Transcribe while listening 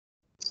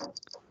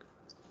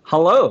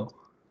Hello,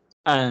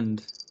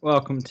 and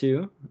welcome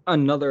to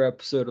another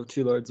episode of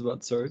Two Lords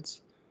About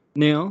Swords.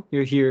 Neil,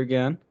 you're here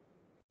again.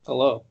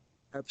 Hello.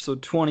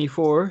 Episode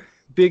 24.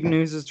 Big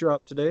news has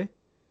dropped today.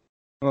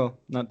 Well,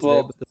 not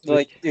today, but this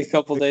like week. a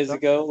couple days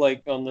ago,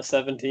 like on the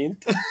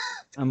 17th.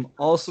 I'm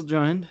also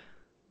joined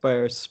by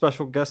our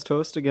special guest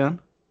host again.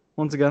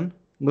 Once again,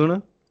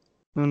 Luna.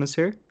 Luna's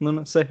here.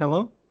 Luna, say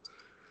hello.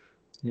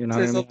 You're not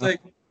Say gonna something.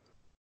 be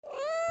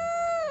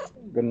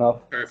good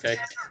enough.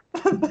 Perfect.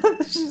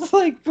 She's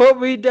like, put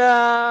me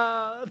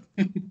down.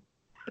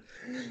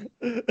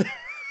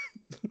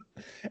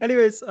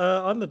 Anyways,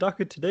 on the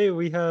docket today,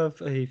 we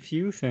have a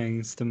few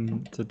things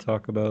to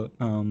talk about.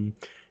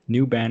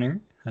 New banner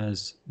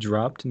has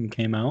dropped and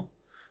came out.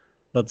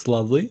 That's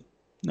lovely.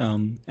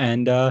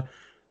 And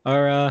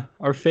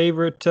our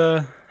favorite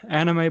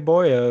anime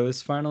boyo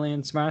is finally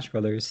in Smash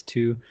Brothers,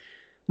 to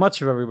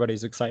much of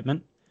everybody's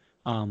excitement,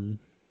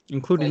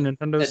 including Like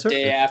Nintendo a Switch.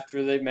 day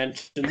after they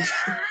mentioned.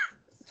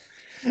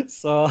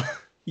 So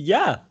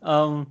yeah,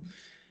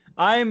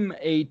 I'm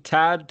a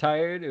tad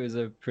tired. It was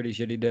a pretty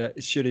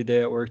shitty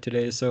day at work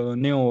today. So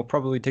Neil will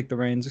probably take the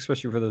reins,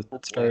 especially for the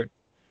start.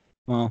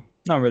 Well,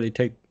 not really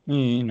take. I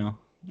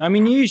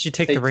mean, you usually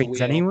take the Take the reins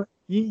wheel. anyway.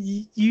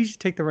 You usually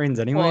take the reins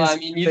anyways. Well, I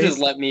mean, you just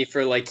let me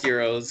for like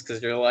Heroes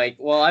because you're like,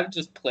 well, I've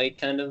just played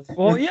kind of.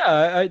 Well,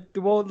 yeah.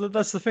 Well,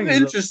 that's the thing.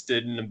 I'm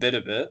interested in a bit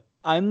of it.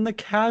 I'm the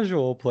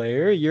casual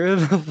player. You're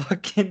the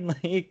fucking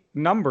like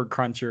number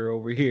cruncher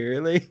over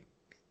here. Like.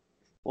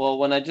 Well,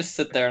 when I just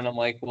sit there and I'm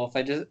like, well, if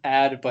I just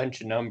add a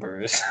bunch of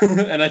numbers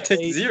and I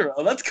take 0,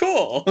 that's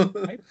cool.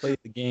 I play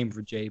the game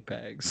for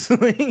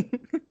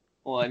JPEGs.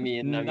 Well, I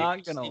mean,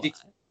 not gonna lie.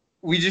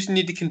 We just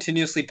need to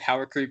continuously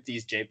power creep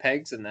these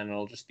JPEGs, and then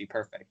it'll just be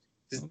perfect.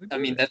 I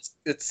mean, that's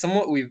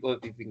somewhat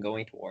what we've been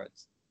going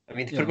towards. I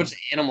mean, they put a bunch of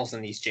animals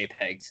in these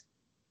JPEGs.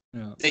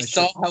 Yeah, they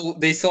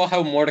saw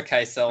how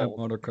Mordecai sold.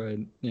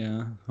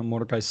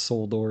 Mordecai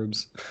sold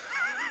orbs.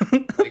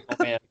 Like, oh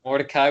man,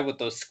 Mordecai with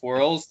those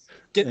squirrels.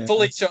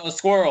 Fully show a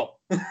squirrel.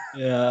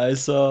 Yeah, I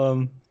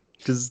saw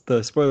because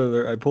the spoiler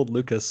alert, I pulled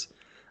Lucas,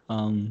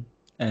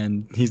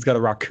 and he's got a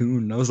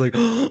raccoon. I was like,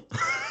 look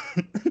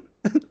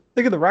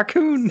at the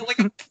raccoon.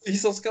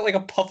 He's also got like a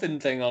puffin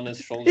thing on his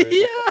shoulder.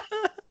 Yeah.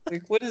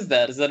 Like, what is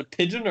that? Is that a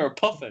pigeon or a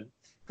puffin?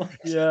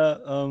 Yeah.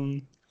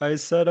 I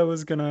said I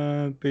was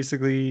gonna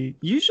basically.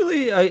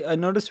 Usually, I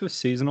notice with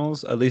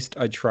seasonals, at least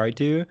I try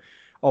to.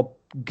 I'll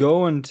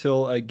go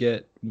until I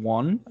get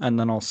one, and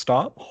then I'll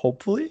stop.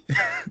 Hopefully.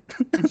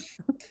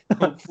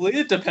 Hopefully,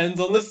 it depends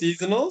on the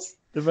seasonals.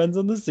 Depends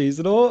on the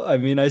seasonal. I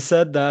mean, I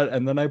said that,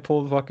 and then I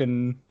pulled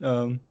fucking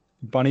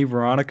Bunny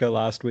Veronica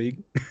last week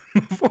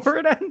before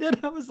it ended.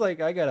 I was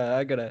like, I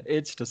gotta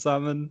itch to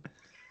summon.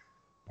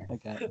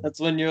 Okay. That's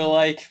when you're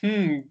like,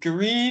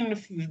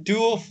 green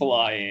dual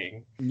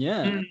flying.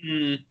 Yeah.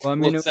 Well, I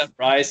mean, what's that,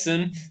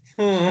 Bryson?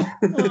 Well,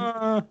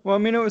 I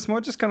mean, it was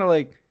more just kind of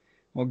like,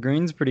 well,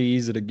 green's pretty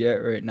easy to get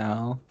right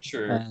now.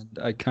 Sure. And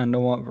I kind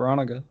of want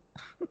Veronica.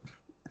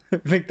 I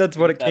think that's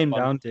what it came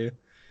down to. It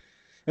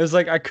was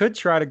like, I could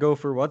try to go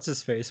for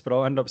what's-his-face, but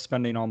I'll end up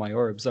spending all my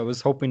orbs. I was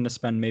hoping to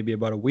spend maybe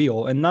about a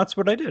wheel, and that's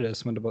what I did. I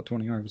spent about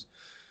 20 orbs.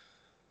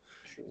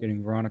 Sure.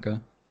 Getting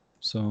Veronica.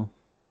 So,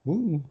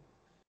 woo.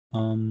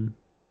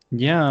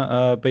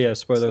 Yeah, but yeah,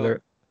 spoiler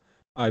alert.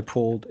 I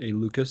pulled a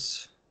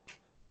Lucas,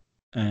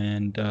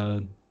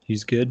 and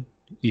he's good.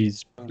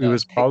 It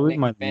was probably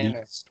my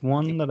least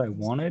one that I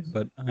wanted,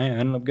 but I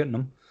ended up getting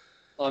him.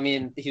 Well, I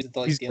mean, he's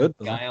the good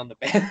guy on the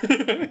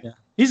banner. Yeah,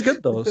 he's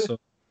good though. So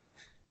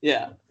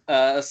yeah.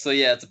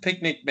 It's a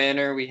picnic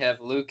banner. We have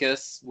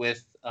Lucas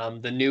with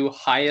the new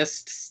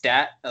highest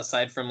stat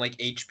aside from like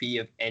HP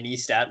of any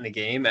stat in the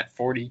game at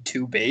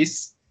 42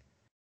 base.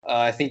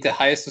 I think the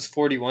highest was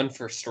 41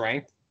 for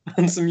strength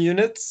on some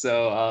units.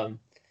 So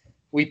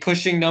we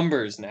pushing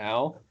numbers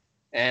now.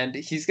 And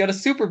he's got a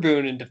super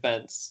boon in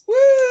defense.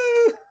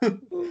 Woo!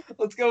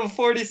 Let's go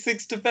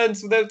 46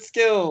 defense without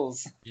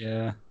skills.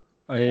 Yeah.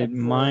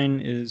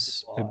 Mine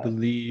is, I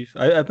believe,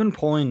 I've been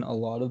pulling a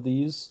lot of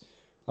these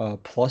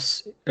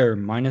plus or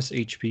minus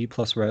HP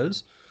plus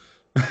res.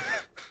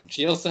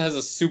 She also has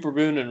a super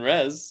boon in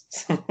res.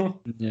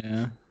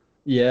 Yeah.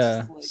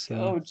 Yeah. Like, so.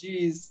 Oh,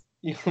 geez.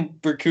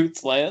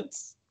 Berkut's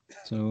Lance.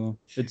 So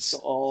it's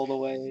all the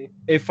way.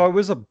 If I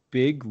was a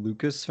big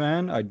Lucas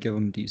fan, I'd give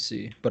him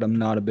DC, but I'm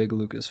not a big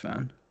Lucas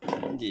fan.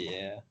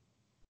 Yeah.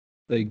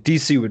 Like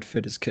DC would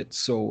fit his kit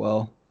so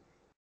well.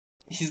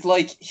 He's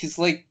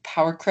like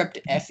power crept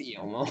Effie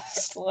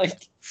almost.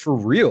 Like for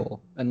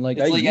real. And like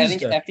I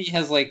think Effie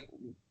has like,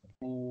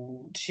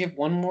 does she have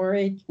one more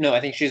No, I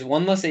think she has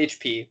one less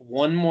HP,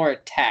 one more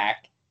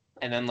attack,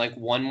 and then like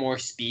one more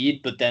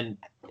speed, but then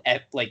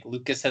like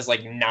Lucas has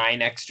like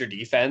 9 extra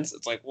defense.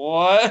 It's like,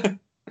 what?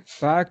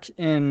 Back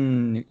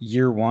in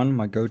year 1,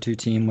 my go-to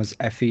team was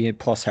Effie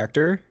plus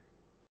Hector,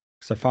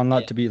 because I found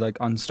that to be like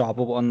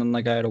unstoppable, and then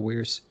like I had a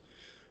Weirs.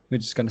 We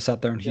just kind of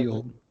sat there and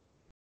healed.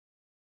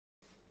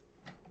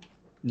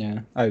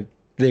 Yeah,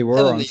 they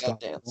were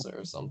unstoppable. Dancer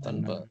or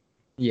something, but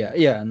yeah,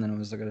 and then it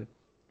was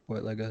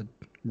like a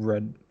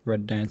red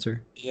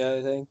dancer. Yeah,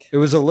 I think. It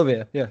was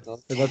Olivia. Yeah, It's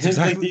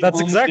like the that's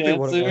only exactly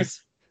what it dancer.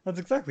 was. That's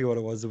exactly what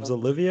it was. It was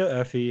Olivia,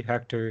 Effie,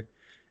 Hector,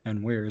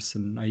 and Weirs,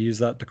 and I used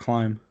that to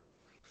climb.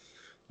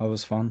 That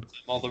was fun.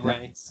 All the Yeah.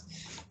 ranks.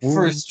 Woo.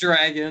 First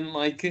dragon,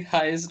 like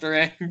highest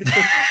rank.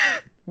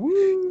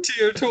 Woo!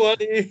 Tier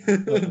 20.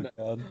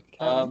 Oh,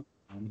 Um,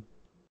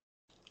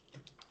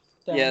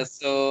 God. yeah,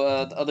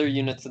 so the other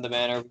units in the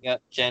banner, we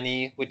got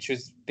Jenny, which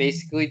was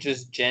basically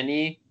just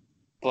Jenny,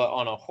 but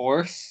on a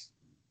horse.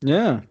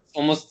 Yeah.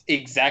 Almost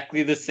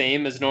exactly the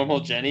same as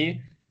normal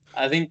Jenny.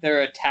 I think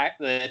the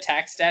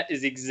attack stat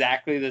is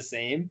exactly the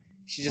same.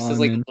 She just has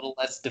like a little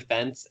less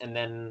defense, and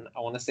then I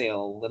want to say a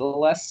little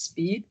less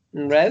speed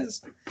and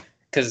res,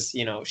 because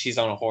she's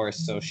on a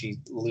horse, so she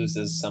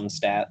loses some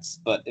stats.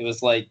 But it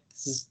was like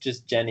this is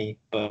just Jenny,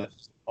 but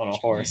on a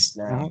horse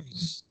now,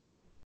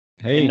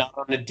 Hey, and not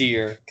on a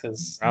deer,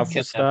 because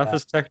Alpha Staff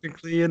is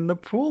technically in the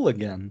pool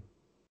again,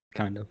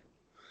 kind of.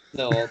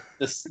 no,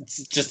 this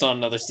it's just on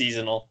another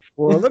seasonal.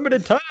 For a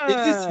limited time. It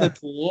is in the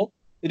pool.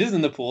 It is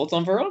in the pool. It's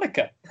on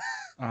Veronica.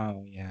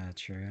 Oh yeah,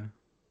 true.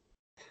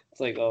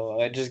 It's like, oh,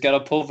 I just gotta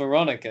pull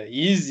Veronica.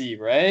 Easy,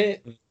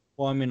 right?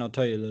 Well, I mean, I'll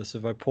tell you this: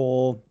 if I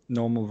pull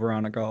normal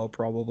Veronica, I'll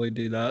probably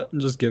do that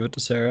and just give it to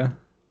Sarah.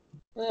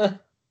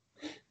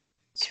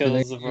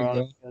 Kills the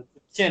Veronica.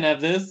 Can't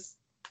have this.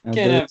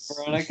 Can't have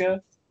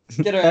Veronica.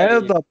 Get her I out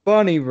have of here. the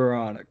bunny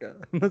Veronica.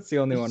 That's the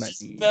only one I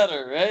She's need.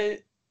 better,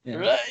 right? Yeah.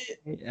 Right?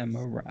 I am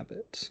a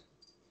rabbit.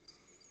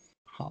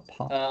 Hop,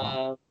 hop,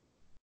 hop.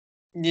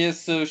 Yeah,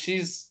 so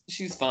she's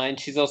fine.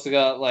 She's also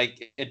got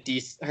like a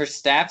decent. Her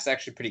staff's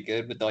actually pretty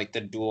good with like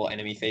the dual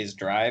enemy phase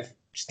drive,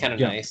 which is kind of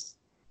nice.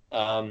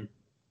 And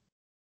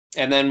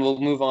then we'll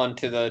move on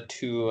to the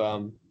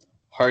two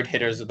hard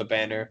hitters of the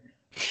banner.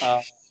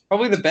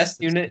 Probably the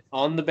best unit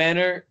on the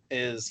banner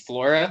is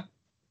Flora.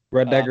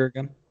 Red Dagger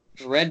again.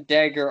 Red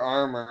Dagger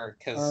armor,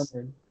 because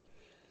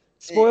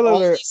spoiler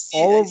alert,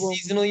 all of them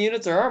seasonal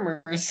units are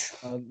armors.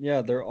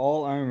 Yeah, they're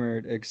all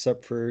armored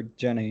except for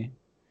Jenny.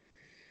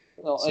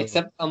 Well,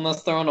 except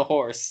unless they're on a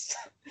horse.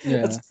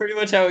 Yeah. That's pretty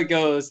much how it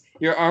goes.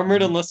 You're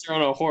armored unless you're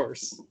on a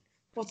horse.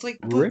 Well, it's like,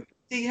 but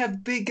they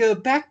have big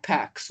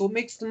backpacks, so it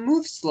makes them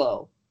move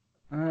slow.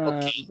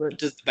 Okay, but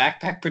does the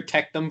backpack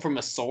protect them from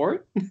a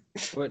sword?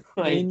 But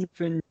like,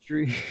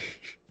 infantry.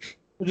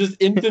 Just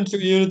infantry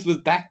units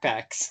with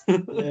backpacks.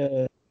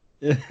 Yeah.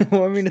 Yeah.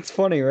 Well, I mean, it's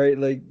funny, right?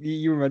 Like,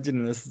 you were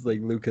mentioning this is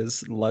like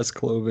Lucas, less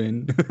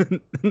clothing.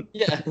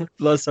 Yeah.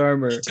 Less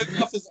armor. He took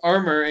off his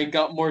armor and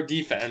got more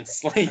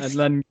defense. Like, and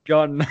then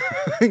now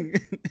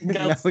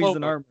he's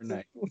an armor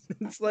knight.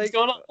 It's like,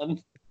 what's going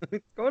on?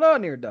 What's going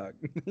on here, dog?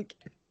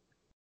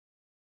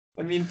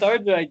 I mean,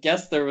 Tharja, I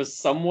guess there was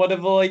somewhat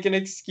of an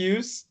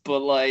excuse,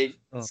 but like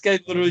this guy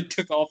literally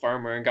took off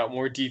armor and got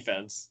more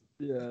defense.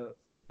 Yeah.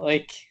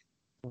 Like,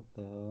 what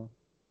the?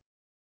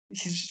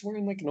 He's just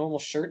wearing like a normal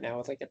shirt now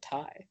with like a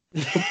tie.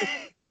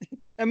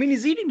 I mean,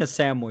 he's eating a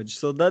sandwich,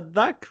 so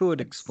that could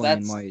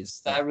explain why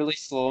he's. That really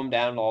slow him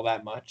down all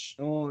that much.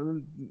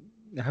 Oh,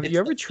 have you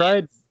ever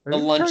tried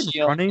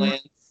running?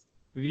 Have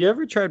you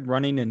ever tried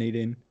running and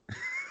eating?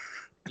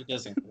 It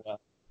doesn't go well.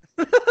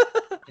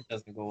 It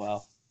doesn't go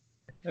well.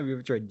 Have you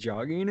ever tried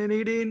jogging and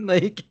eating?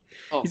 Like,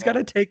 he's got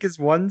to take his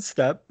one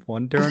step,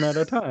 one turn at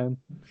a time.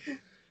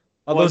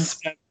 One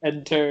step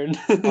and turn.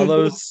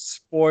 Although,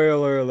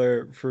 spoiler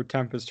alert for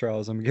Tempest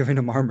Trials, I'm giving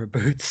him armor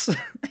boots.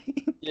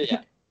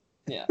 Yeah.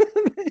 Yeah,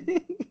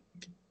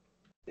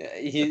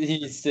 he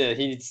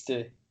needs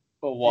to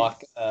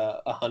walk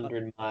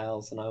 100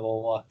 miles, and I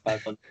will walk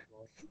 500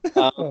 more.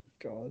 Oh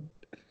God.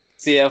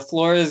 So yeah,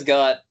 Flora's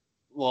got.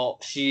 Well,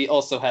 she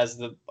also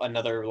has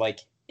another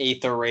like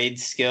Aether Raid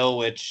skill,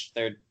 which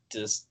they're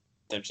just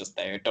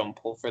there. Don't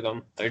pull for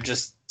them. They're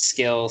just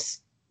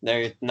skills.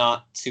 They're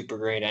not super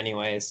great,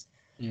 anyways.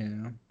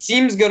 Yeah.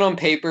 Seems good on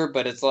paper,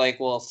 but it's like,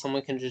 well,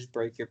 someone can just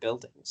break your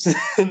buildings,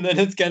 and then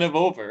it's kind of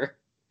over.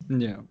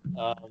 Yeah.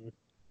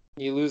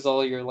 You lose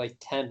all your like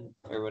 10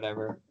 or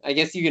whatever. I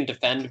guess you can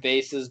defend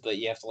bases, but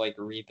you have to like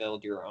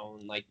rebuild your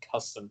own like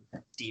custom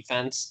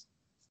defense.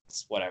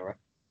 It's whatever.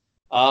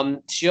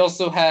 She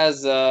also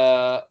has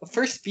a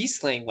first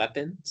beast slaying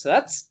weapon, so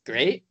that's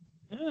great.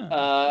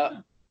 Yeah.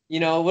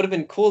 It would have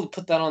been cool to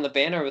put that on the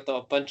banner with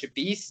a bunch of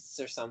beasts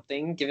or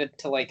something. Give it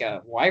to like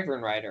a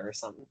wyvern rider or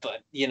something. But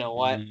you know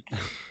what?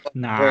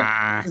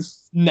 Nah.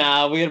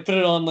 Nah, we gotta put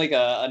it on like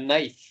a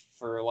knife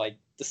for like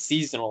the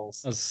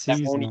seasonals.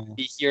 That won't even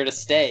be here to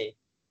stay.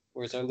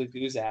 Where's our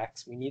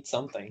Laguzak? We need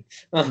something.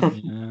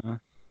 Yeah.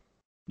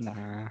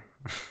 Nah.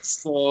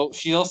 So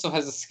she also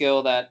has a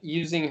skill that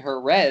using her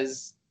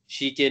res,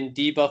 she can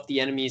debuff the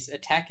enemy's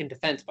attack and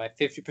defense by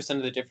 50%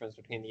 of the difference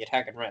between the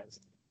attack and res,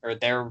 or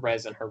their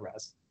res and her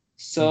res.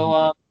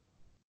 So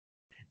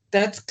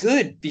that's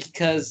good,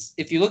 because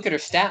if you look at her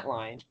stat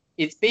line,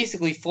 it's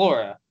basically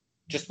Flora,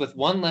 just with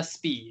one less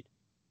speed,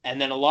 and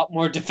then a lot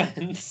more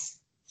defense.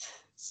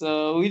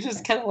 So we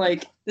just kind of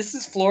like, this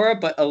is Flora,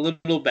 but a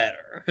little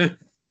better.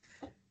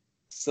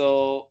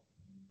 So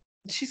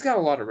she's got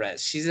a lot of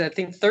res. She's, I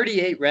think,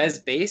 38 res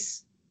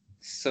base,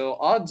 So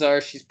odds are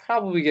she's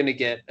probably going to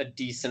get a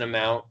decent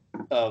amount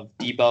of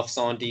debuffs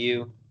onto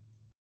you.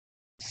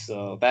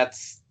 So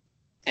that's,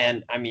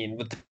 and I mean,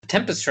 with the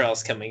Tempest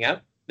Trials coming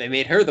up, they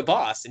made her the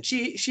boss, and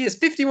she has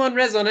 51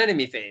 res on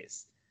enemy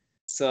phase.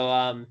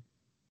 So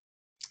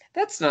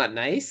that's not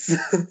nice.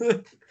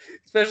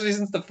 Especially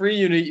since the free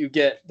unit you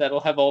get that'll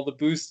have all the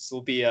boosts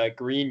will be a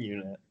green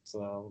unit.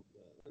 So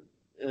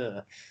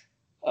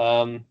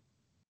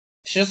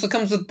she also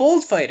comes with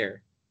Bold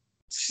Fighter.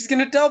 She's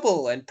gonna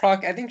double and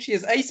proc. I think she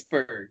has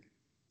Iceberg,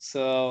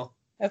 so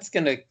that's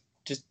gonna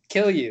just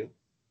kill you.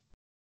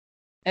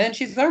 And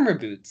she's armor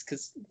boots,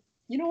 because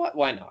you know what?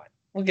 Why not?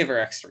 We'll give her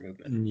extra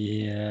movement.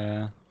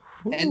 Yeah.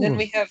 And then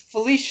we have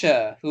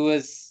Felicia, who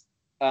is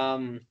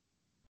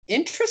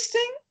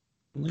interesting.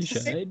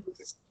 Felicia.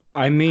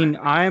 I mean,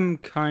 I'm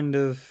kind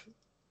of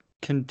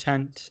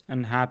content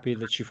and happy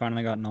that she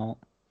finally got an alt.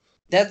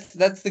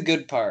 That's the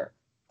good part.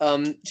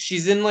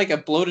 She's in like a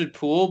bloated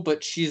pool,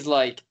 but she's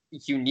like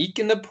unique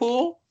in the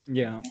pool.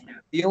 Yeah.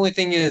 The only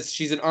thing is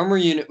she's an armor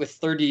unit with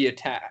 30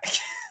 attack,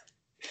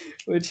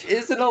 which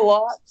isn't a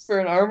lot for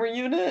an armor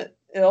unit.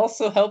 It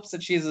also helps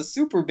that she has a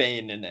super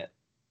bane in it,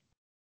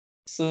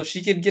 so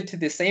she can get to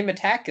the same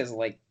attack as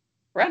like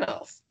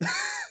Ranulf.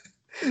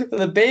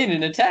 The bane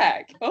in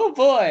attack. Oh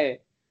boy.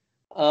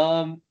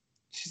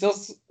 She's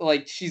also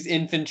like she's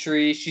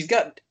infantry. She's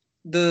got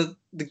the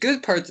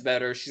good parts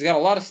about her. She's got a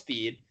lot of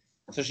speed,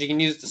 so she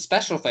can use the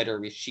special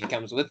fighter she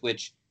comes with,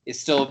 which is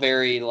still a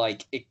very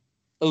like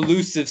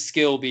elusive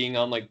skill, being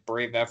on like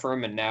Brave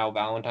Ephraim and now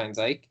Valentine's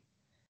Ike.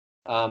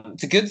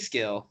 It's a good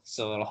skill,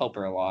 so it'll help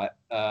her a lot.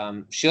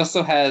 She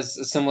also has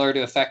a similar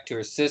to effect to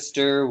her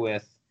sister,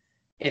 with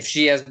if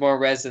she has more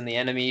res than the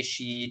enemy,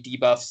 she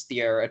debuffs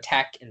their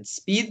attack and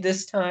speed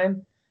this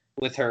time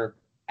with her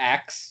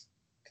axe,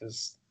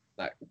 because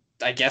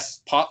I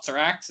guess pots are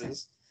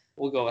axes.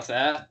 We'll go with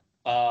that.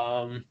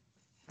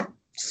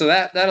 So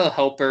that'll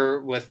help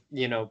her with,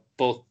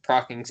 both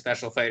proccing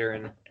special fighter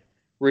and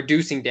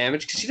reducing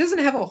damage, because she doesn't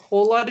have a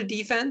whole lot of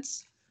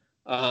defense.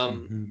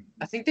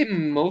 I think they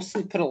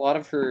mostly put a lot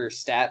of her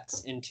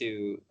stats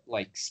into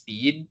like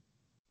speed,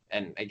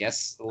 and I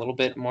guess a little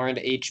bit more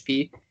into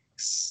HP.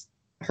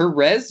 Her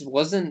res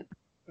wasn't,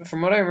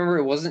 from what I remember,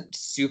 it wasn't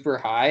super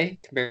high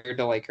compared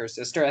to like her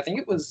sister. I think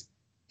it was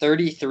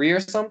 33 or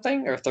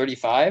something, or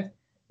 35.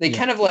 They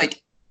kind of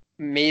like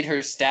made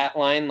her stat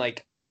line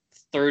like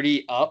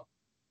 30 up.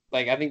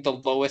 Like I think the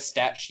lowest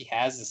stat she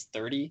has is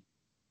 30,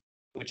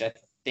 which I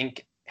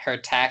think her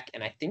attack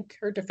and I think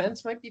her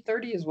defense might be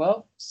 30 as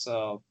well.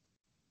 So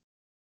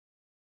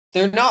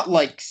they're not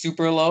like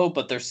super low,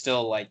 but they're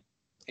still like,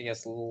 I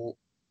guess, a little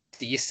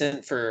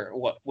decent for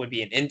what would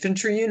be an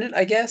infantry unit,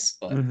 I guess,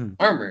 but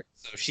armored.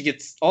 So she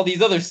gets all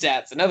these other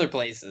stats in other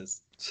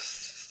places.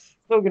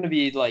 Still going to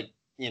be like,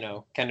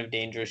 kind of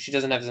dangerous. She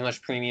doesn't have as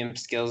much premium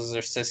skills as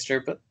her sister,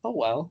 but oh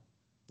well.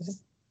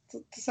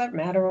 Does that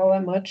matter all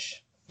that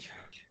much?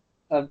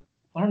 I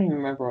don't even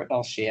remember what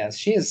else she has.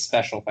 She is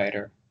special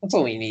fighter. That's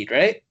all we need,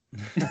 right?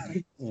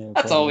 Yeah,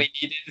 that's all we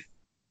needed.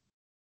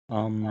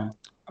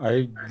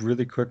 I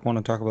really quick want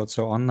to talk about,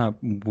 so on that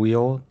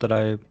wheel that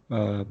I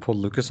pulled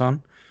Lucas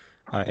on,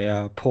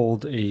 I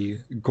pulled a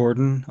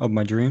Gordon of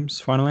my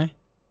dreams finally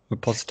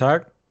with plus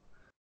attack.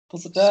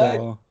 Plus attack.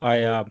 So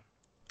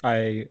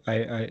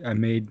I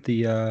made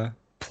the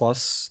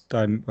plus.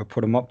 I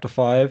put him up to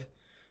 5.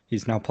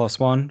 He's now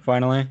 +1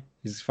 finally.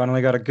 He's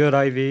finally got a good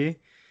IV.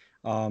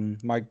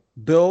 My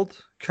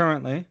build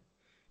currently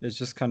is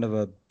just kind of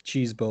a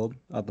cheese build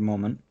at the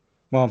moment.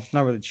 Well,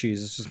 not really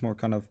cheese. It's just more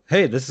kind of,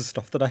 hey, this is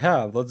stuff that I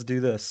have. Let's do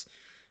this.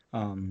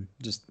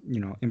 Just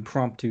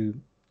impromptu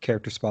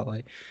character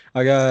spotlight.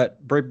 I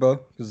got Brave Bow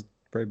because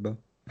Brave Bow.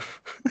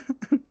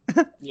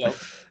 Yep.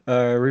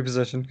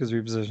 Reposition because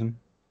reposition.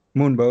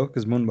 Moonbow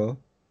because Moonbow.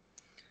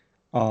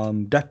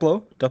 Death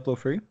Blow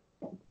free.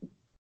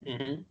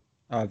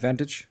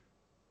 Vantage.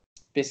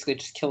 Basically,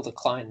 just kill the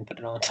client and put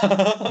it on top.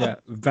 Yeah,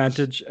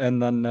 Vantage, and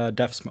then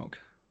Death Smoke.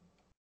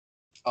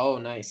 Oh,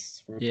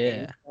 nice. From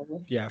Pain,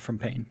 yeah, from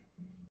Pain.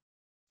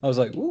 I was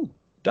like, ooh,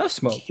 Death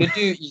Smoke.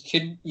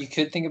 You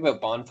could think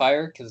about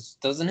Bonfire, because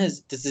does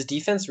his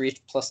defense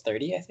reach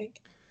 +30? I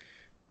think.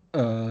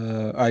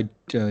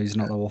 He's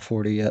not level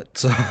 40 yet,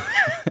 so.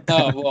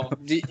 Oh well,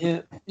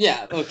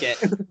 yeah, okay.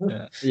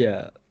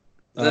 Yeah.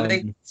 So I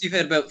think you've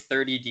had about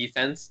 30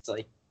 defense. It's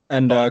like.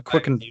 And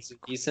Quicken.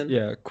 Decent.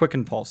 Yeah,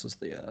 Quicken Pulse is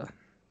the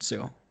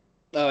seal.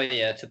 Oh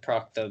yeah, to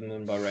proc the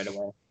Moonbow right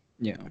away.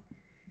 Yeah.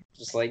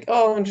 Just like,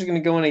 oh, I'm just gonna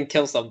go in and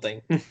kill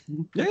something.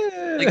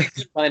 Yeah. Like a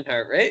good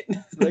Reinhardt, right?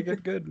 Like a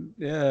good,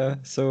 yeah.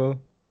 So,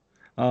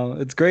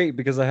 it's great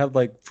because I have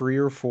like 3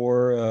 or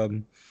 4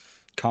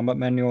 combat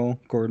manual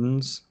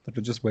Gordons that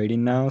are just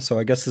waiting now. So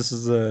I guess this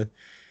is a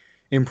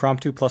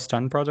impromptu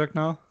 +10 project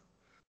now.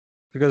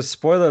 Because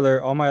spoiler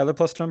alert, all my other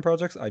 +10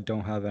 projects, I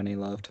don't have any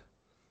left.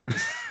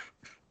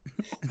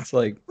 It's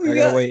like I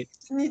gotta wait.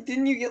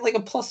 Didn't you get like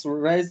a plus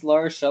res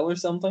Lara Shell or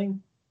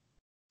something?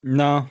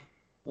 No.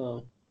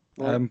 Oh.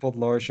 Well, I haven't pulled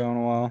Lara Shell in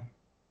a while.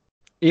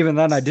 Even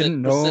then, I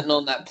didn't know. We're sitting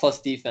on that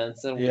plus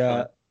defense. That'll be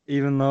fun.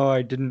 even though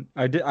I didn't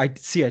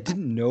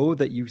know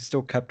that you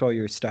still kept all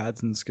your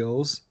stats and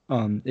skills.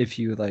 If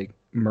you like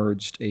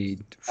merged a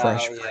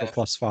fresh Oh for a yeah.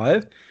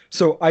 +5,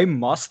 so I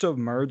must have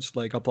merged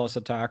like a plus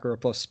attack or a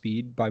plus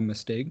speed by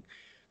mistake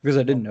because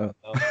I didn't know.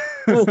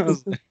 No. I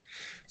was like,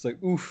 it's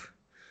like oof.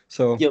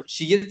 So Yo,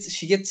 she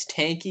gets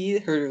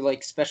tanky. Her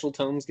like special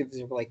tomes gives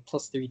her like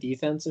 +3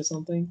 defense or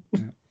something.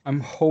 yeah,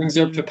 I'm Brings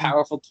her up to hoping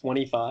powerful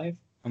 25.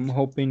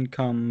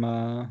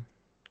 come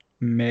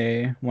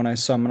May when I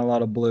summon a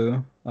lot of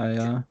blue.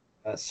 A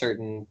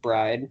certain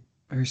bride.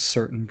 There's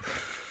certain.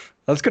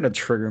 That's gonna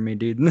trigger me,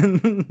 dude.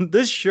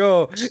 This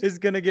show is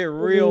gonna get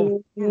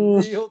real,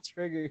 real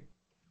trigger.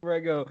 Where I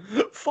go,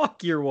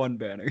 fuck year one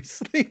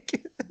banners.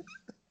 Like,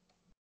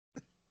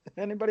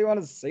 anybody want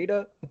to say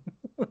that?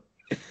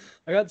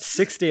 I got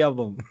 60 of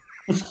them.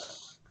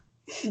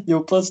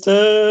 Yo,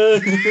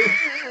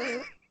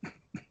 +10.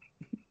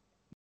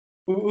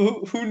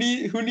 Who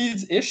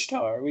needs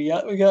Ishtar? We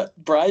got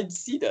Bride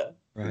Sita.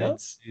 You know?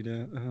 Right,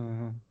 Sita.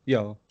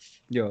 Yo,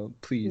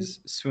 please,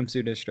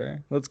 swimsuit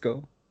Ishtar. Let's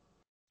go.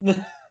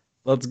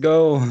 Let's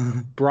go.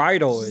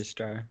 Bridal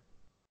Ishtar.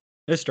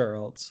 Ishtar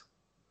else.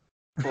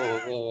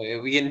 Oh,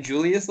 are we getting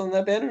Julius on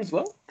that banner as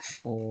well?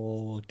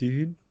 Oh,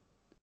 dude.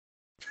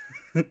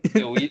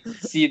 So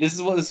this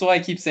is why I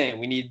keep saying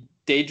we need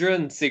Daedra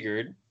and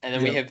Sigurd, and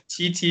then we have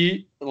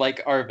TT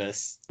like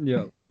Arvis.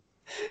 Yeah.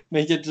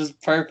 Make it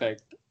just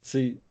perfect.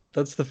 See,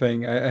 that's the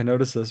thing. I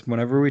notice this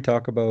whenever we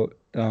talk about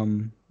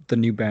the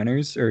new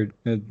banners or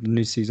the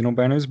new seasonal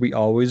banners, we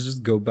always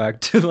just go back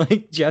to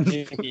like Gen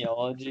 4.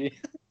 Genealogy.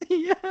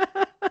 Yeah.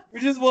 We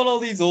just want all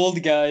these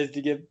old guys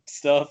to get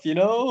stuff, you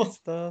know?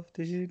 Stuff,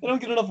 dude. They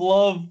don't get enough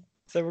love.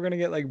 So we're gonna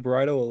get like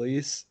Bridal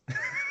Elise.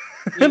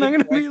 And I'm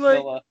gonna be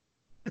like, Like,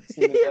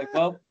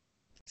 well,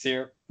 it's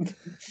here.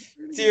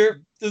 It's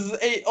here. This is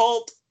 8th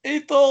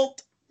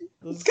alt.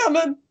 It's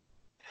coming.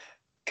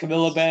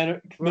 Camilla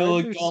banner.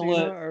 Camilla Bride gauntlet.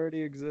 Lucina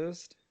already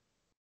exist.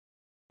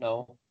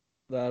 No.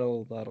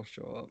 That'll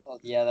show up. Well,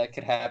 yeah, that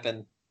could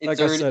happen. Like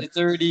I said- It's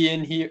already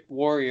in here.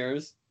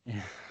 Warriors.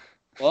 Yeah.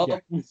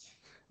 Well, Yeah.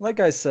 Like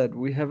I said,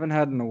 we haven't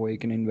had an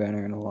awakening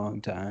banner in a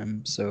long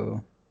time,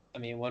 so I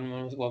mean, when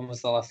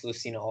was the last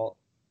Lucina halt?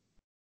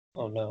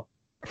 Oh no.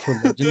 for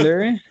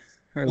legendary?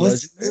 Or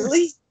Was legendary?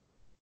 really?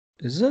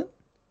 Is it?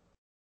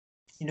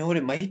 You know what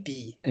it might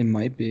be? It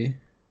might be.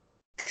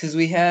 Because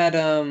we had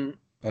I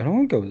don't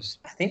think I was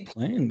I think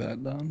playing back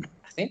then.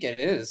 it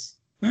is.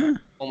 Huh.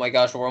 Oh my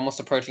gosh, we're almost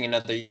approaching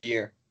another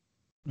year.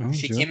 Oh,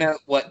 She joke. came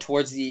out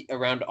towards the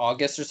around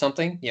August or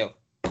something. Yo,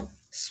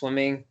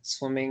 swimming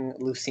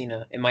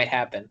Lucina. It might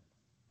happen.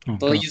 Oh,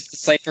 They'll God. use the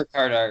cipher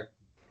card art.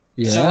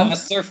 She'll Yeah. have a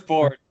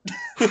surfboard.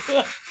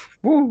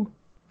 Woo.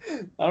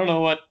 I don't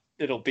know what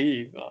it'll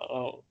be.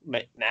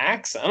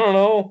 Nax? I don't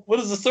know. What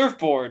is a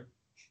surfboard?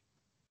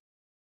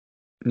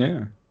 Yeah.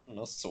 I don't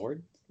know,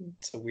 sword?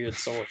 It's a weird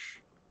sword.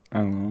 I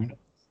don't know.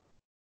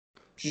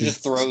 She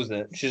just throws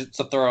it. It's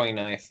a throwing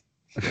knife.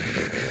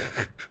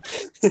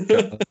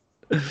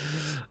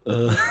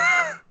 uh,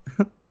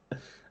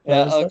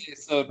 Yeah, was that? okay,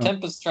 so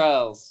Tempest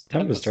Trials.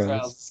 Tempest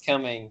Trials. is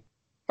coming.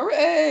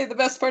 Hooray! The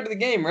best part of the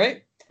game,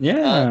 right?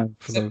 Yeah.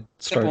 For the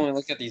Except start. when we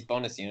look at these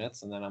bonus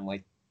units, and then I'm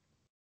like,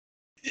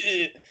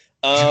 eh.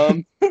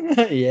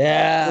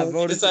 Yeah. We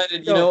bonus-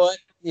 decided, Yo,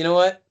 you know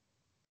what?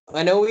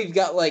 I know we've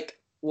got like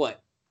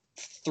what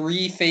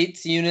 3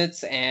 Fates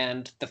units,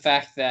 and the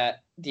fact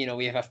that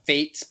we have a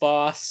Fates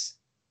boss.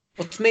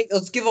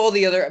 Let's give all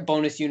the other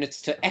bonus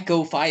units to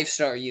Echo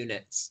 5-star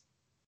units.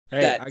 Hey,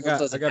 that I Wolf got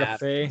doesn't a have.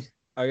 Fae.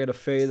 I got a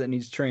Fae that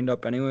needs trained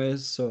up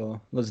anyways, so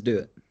let's do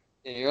it.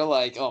 And you're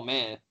like, oh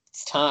man,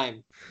 it's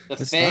time. The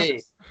It's Fae, time.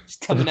 she's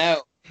coming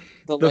out.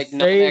 The The like Fae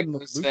and the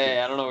non-Echo's Lucas.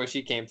 Fae. I don't know where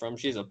she came from.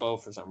 She's a bow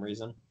for some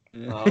reason.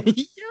 Yeah.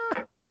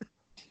 Yeah.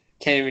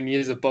 Can't even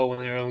use a bow in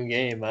their own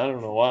game. I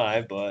don't know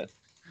why, but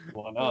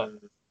why not?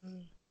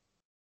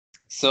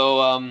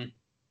 So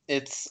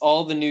it's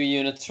all the new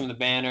units from the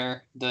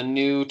banner. The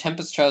new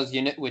Tempest Trials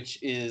unit, which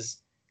is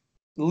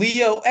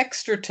Leo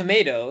extra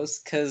tomatoes,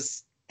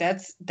 because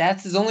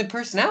that's his only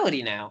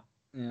personality now.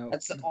 Yeah.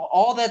 That's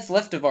all that's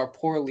left of our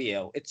poor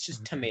Leo. It's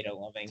just tomato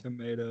loving.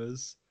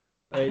 Tomatoes.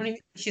 I don't even.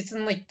 He's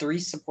in like 3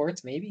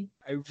 supports, maybe.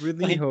 I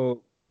really Like-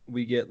 hope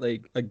we get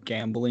like a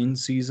gambling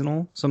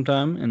seasonal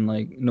sometime in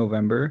like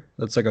November.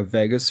 That's like a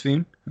Vegas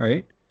theme,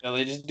 right? No,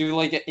 they just do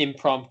like an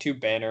impromptu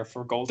banner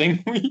for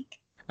Golden Week.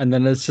 And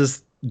then it's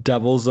just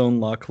Devil's Own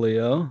Luck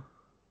Leo.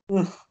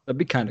 That'd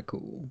be kind of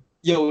cool.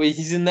 Yo,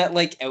 he's in that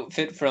like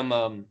outfit from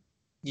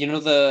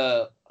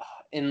the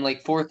in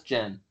like 4th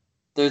gen.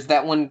 There's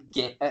that one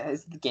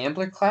is it the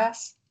gambler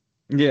class.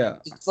 Yeah.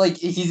 It's like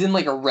he's in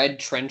like a red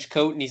trench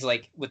coat and he's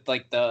like with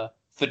like the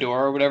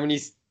fedora or whatever, and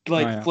he's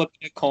like Oh, yeah.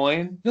 flipping a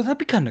coin. Yo, that'd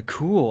be kind of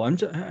cool. I'm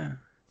just.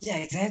 Yeah,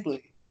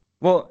 exactly.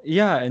 Well,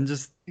 yeah, and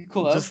just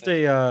Cool just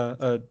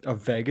outfit. a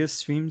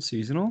Vegas themed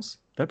seasonals.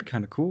 That'd be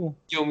kind of cool.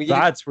 Yo, we get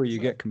That's where you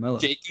get Camilla.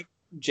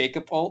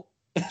 Jacob ult.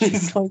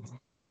 He's like,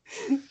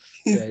 Yeah,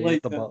 he's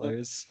like the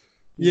butlers.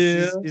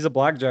 Yeah. He's a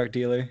blackjack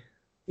dealer.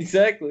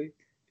 Exactly.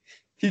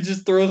 He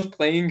just throws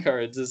playing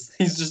cards.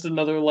 He's just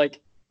another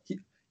like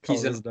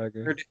He's Colorless a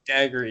dagger.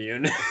 dagger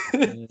unit.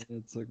 Yeah,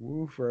 it's like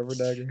woo, forever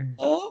dagger.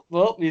 Oh,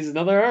 well, he's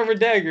another armor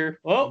dagger.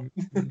 Well.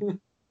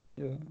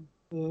 Yeah.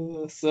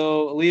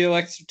 So Leo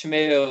Extra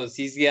Tomatoes,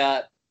 he's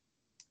got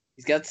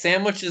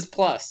Sandwiches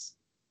Plus,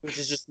 which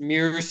is just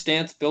mirror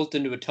stance built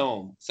into a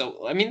tome.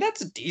 So I mean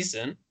that's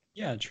decent.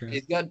 Yeah, true.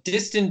 He's got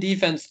Distant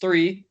Defense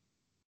 3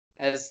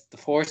 as the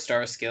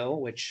 4-star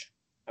skill, which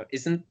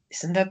isn't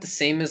that the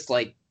same as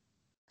like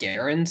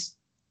Garen's?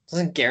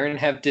 Doesn't Garen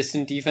have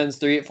Distant Defense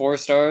 3 at 4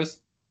 stars?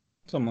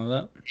 Something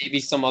like that. Maybe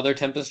some other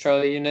Tempest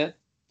Charlie unit.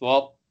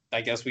 Well,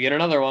 I guess we get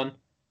another one.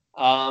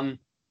 And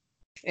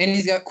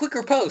he's got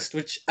Quicker Post,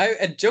 which I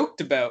had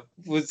joked about.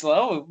 Was,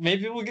 oh,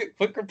 maybe we'll get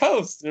Quicker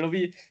Post. It'll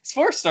be his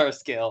 4-star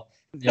skill.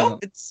 Yeah. No,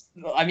 it's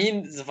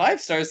a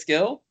 5-star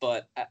skill,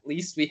 but at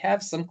least we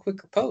have some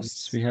Quicker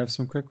Posts. We have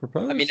some quick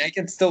repose. I mean, I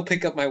can still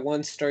pick up my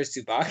 1-star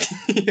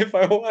Tsubaki if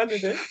I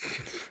wanted it.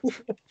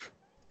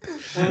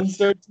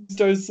 1-star,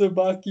 2-star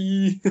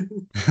Tsubaki.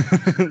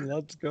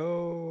 Let's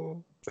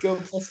go. Let's go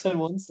plus 10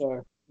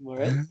 1-star. All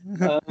right.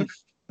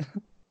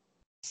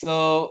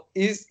 So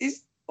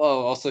he's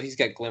also he's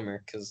got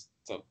Glimmer because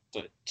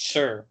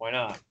sure, why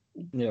not?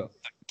 Yeah.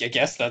 I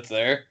guess that's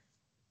there.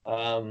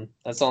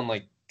 That's on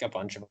like a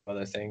bunch of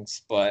other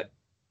things, but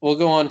we'll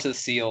go on to the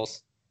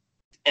seals.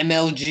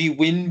 MLG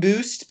Win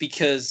Boost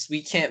because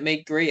we can't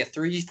make Gray a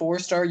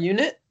 3-4-star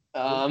unit.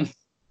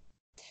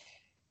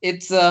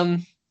 It's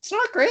not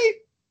great.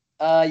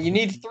 You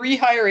need 3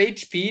 higher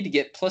HP to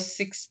get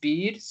 +6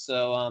 speed,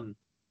 so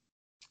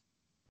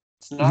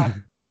it's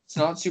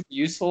not super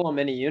useful on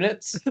many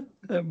units.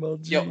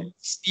 MLG. Yo,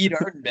 speed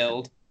art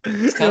build.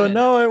 Yo,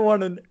 now I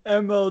want an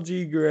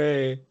MLG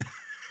Gray.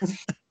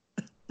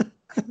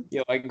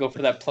 Yo, I can go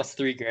for that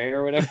 +3 Gray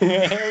or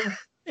whatever.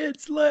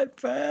 It's lit,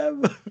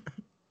 fam.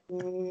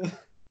 Win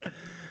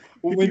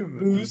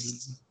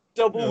boost.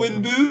 Double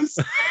win boost.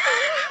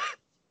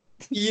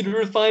 Speed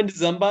refined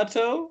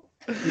Zumbato.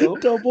 Yo.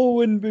 Double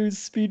win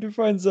boost, speed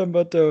refined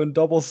Zambato, and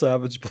double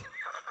savage blow.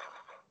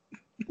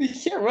 You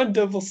can't run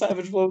double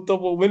savage blow,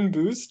 double win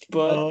boost,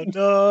 but Oh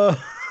no.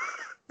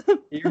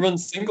 you run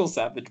single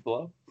savage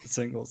blow.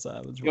 Single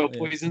savage Yo, blow.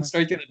 poison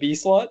strike in the B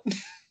slot.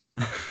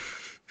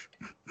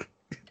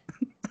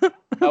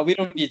 We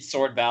don't need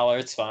sword valor.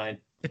 It's fine.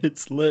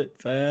 It's lit,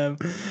 fam.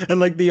 And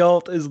like the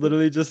alt is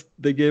literally just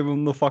they gave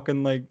him the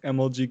fucking like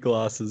MLG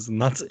glasses, and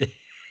that's it.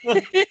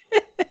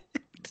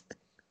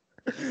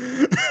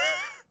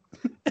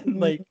 And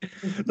like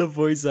the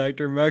voice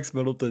actor Max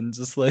Middleton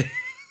just like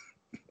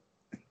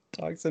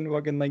talks in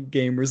fucking like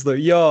gamers like,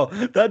 yo,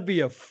 that'd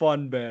be a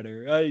fun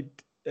banner.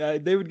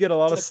 They would get a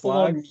lot of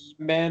slack. Meme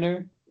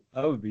banner.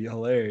 That would be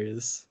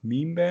hilarious.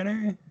 Meme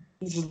banner?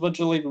 This is a bunch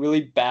of like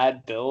really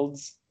bad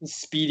builds.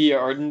 Speedy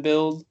Arden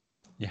build.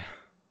 Yeah.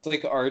 It's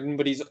like Arden,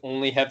 but he's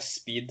only have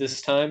speed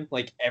this time.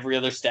 Like every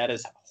other stat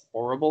is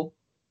horrible.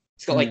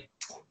 He's got like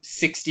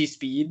 60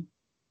 speed.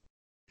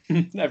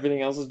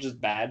 Everything else is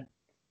just bad.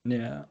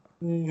 Yeah.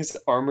 His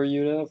armor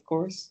unit, of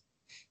course.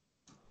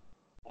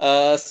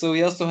 So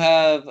we also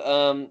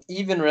have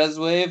even res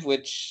wave,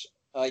 which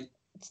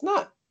it's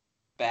not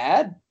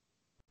bad.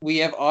 We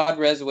have odd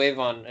res wave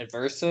on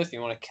Adversa if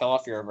you want to kill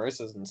off your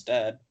Adversas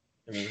instead.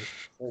 I mean,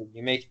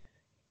 you make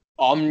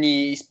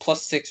Omni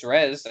 +6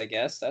 res, I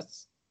guess.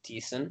 That's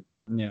decent.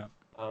 Yeah.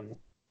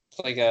 It's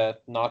like a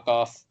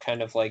knockoff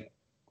kind of like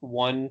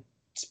one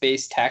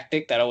space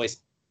tactic that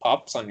always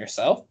pops on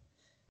yourself.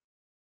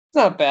 It's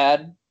not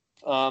bad.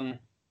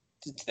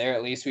 It's there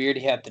at least. We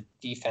already have the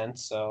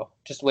defense, so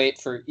just wait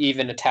for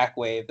even attack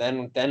wave.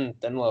 Then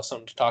we'll have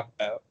something to talk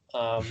about.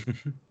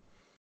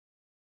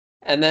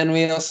 And then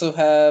we also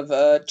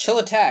have chill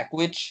attack,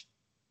 which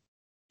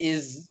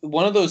is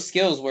one of those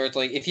skills where it's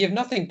like if you have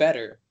nothing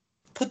better,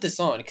 put this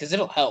on because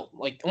it'll help.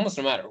 Like almost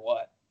no matter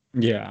what.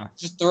 Yeah.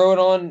 Just throw it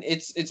on.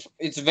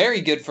 It's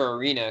very good for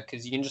arena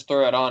because you can just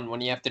throw it on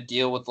when you have to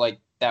deal with like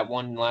that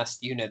one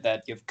last unit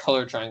that you have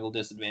color triangle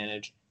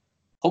disadvantage.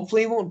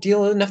 Hopefully it won't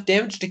deal enough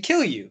damage to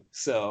kill you.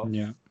 So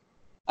Yeah.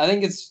 I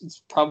think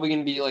it's probably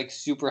gonna be like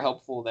super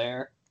helpful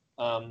there.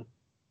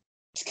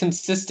 It's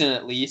consistent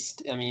at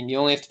least. I mean, you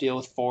only have to deal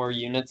with 4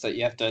 units that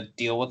you have to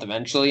deal with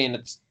eventually, and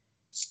it's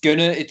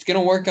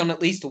gonna work on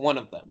at least one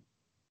of them.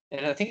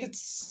 And I think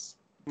it's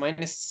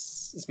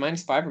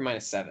 -5 or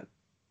 -7.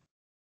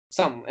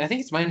 I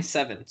think it's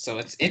 -7. So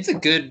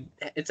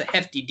it's a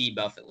hefty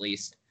debuff at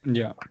least.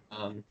 Yeah.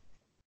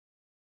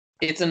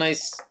 It's a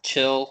nice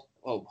chill.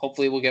 Oh,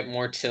 hopefully we'll get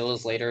more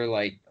chills later.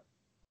 Like,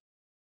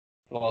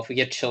 well, if we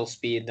get chill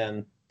speed,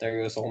 then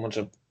there goes a whole bunch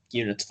of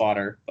units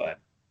fodder. But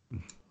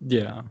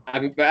Yeah.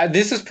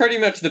 this is pretty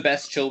much the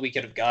best chill we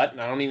could have got,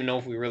 and I don't even know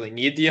if we really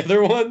need the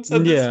other ones.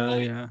 At this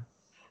point. Yeah.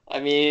 I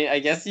mean, I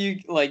guess you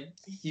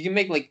can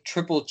make like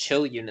triple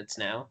chill units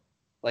now.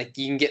 Like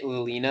you can get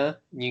Lilina,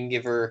 you can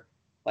give her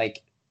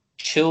like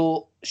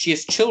chill. She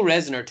has chill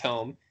res in her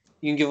tome.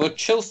 You can give her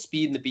chill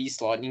speed in the B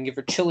slot, and you can give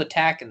her chill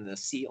attack in the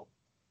seal.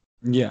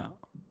 Yeah.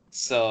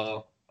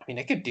 So I mean,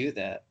 I could do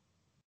that.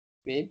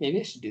 Maybe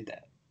I should do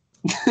that.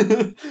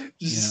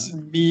 Just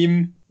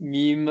meme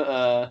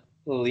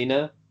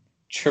Lilina,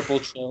 triple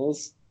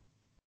chills.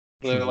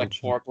 They're like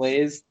Gotcha. 4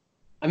 plays.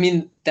 I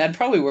mean, that'd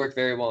probably work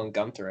very well in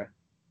Gunthra,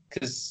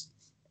 because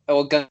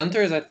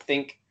Gunthra's I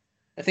think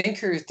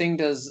her thing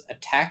does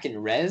attack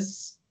and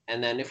res,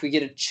 and then if we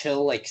get a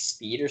chill like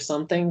speed or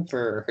something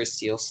for her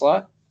steel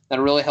slot,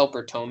 that'll really help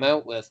her tome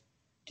out with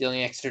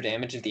dealing extra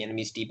damage if the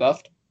enemy's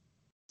debuffed.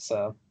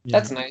 So Yeah.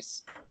 that's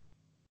nice.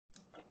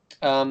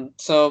 I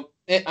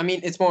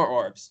mean, it's more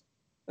orbs.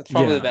 That's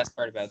probably the best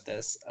part about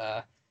this.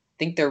 I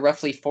think they're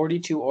roughly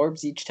 42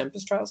 orbs each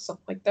Tempest Trial,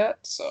 something like that.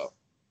 So,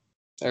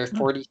 or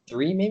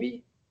 43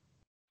 maybe.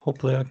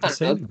 Hopefully I I can don't know.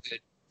 save them. Good.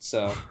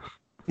 So,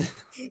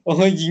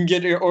 well, you can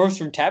get your orbs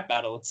from Tap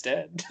Battle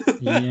instead.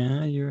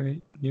 Yeah, you're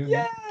right. You're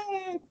Yeah,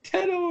 right.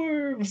 10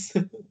 orbs.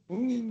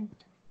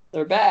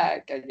 They're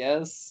back, I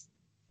guess.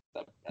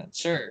 I'm not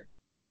sure.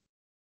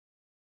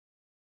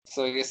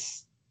 So I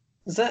guess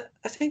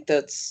I think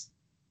that's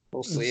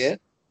mostly That's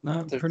it.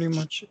 not There's pretty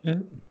much it.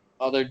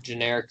 other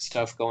generic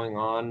stuff going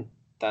on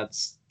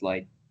that's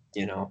like,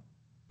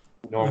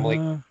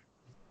 normally.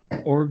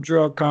 Orb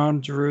drop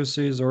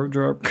controversies, orb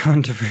drop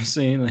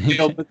controversy.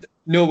 Like,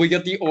 No, we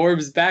got the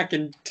orbs back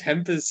in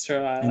Tempest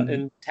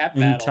in Tap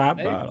Battle. Tap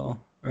right? Battle,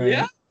 right?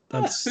 Yeah.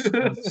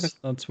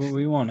 That's what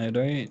we wanted,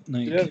 right?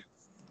 Like,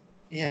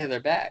 yeah, they're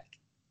back.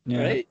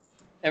 yeah. Right?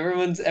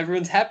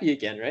 Everyone's happy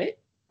again, right?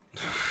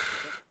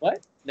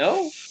 What?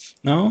 No?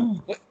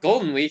 No? What?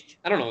 Golden Week?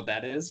 I don't know what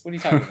that is. What are you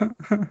talking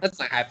about? That's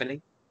not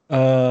happening.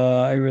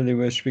 I really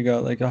wish we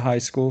got like a high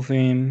school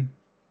theme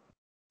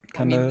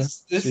I mean, kind of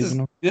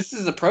seasonal. this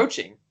is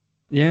approaching.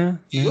 Yeah.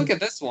 You look at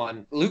this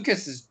one.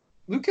 Lucas is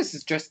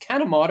just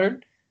kind of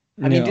modern.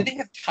 I mean, do they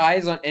have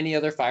ties on any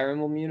other Fire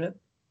Emblem unit?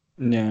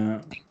 Yeah.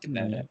 Think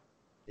about it.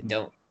 They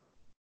don't.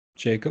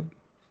 Jacob?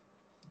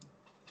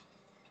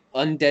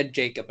 Undead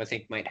Jacob, I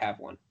think, might have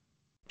one.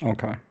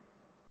 Okay.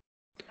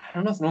 I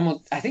don't know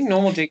if I think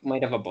normal Jacob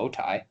might have a bow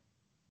tie.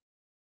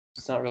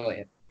 It's not really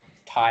a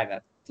tie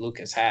that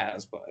Lucas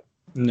has, but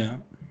Yeah.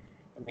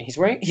 I mean, he's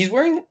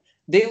wearing.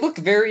 They look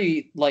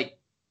very like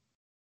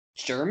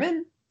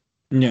German.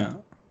 Yeah.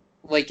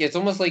 Like it's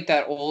almost like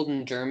that old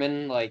in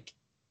German, like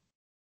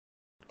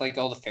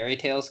all the fairy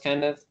tales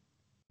kind of.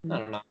 I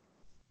don't know.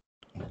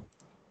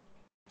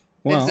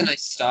 Well, it's a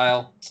nice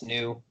style. It's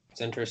new. It's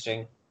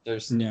interesting.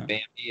 There's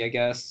Bambi, I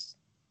guess.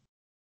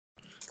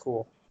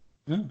 Cool.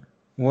 Yeah.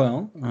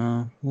 Well,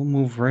 we'll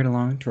move right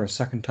along to our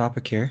second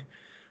topic here.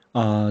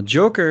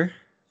 Joker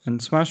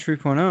and Smash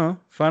 3.0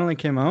 finally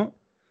came out.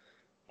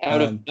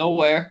 Out of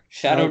nowhere,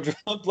 Shadow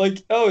dropped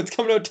like, oh, it's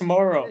coming out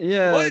tomorrow.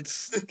 Yeah, what?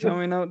 It's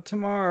coming out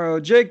tomorrow.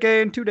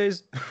 JK in 2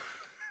 days.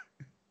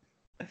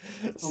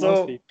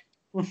 so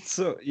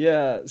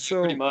yeah, so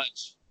pretty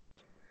much.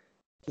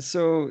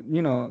 So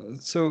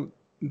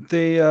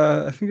they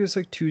I think it was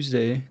like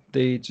Tuesday.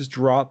 They just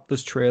dropped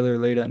this trailer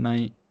late at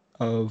night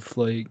of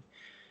like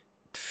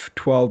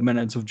 12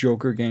 minutes of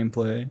Joker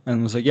gameplay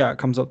and was like, yeah, it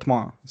comes out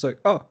tomorrow. It's like,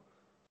 oh,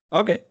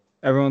 okay.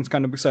 Everyone's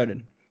kind of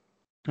excited.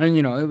 And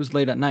it was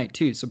late at night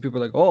too, so people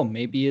are like, oh,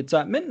 maybe it's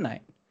at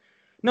midnight.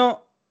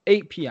 No,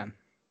 8 p.m.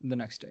 the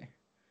next day.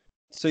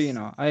 So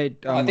I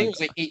think it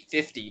was like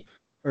 8:50.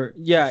 Or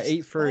yeah,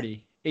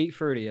 8:30.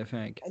 8:30, I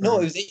think.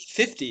 No, it was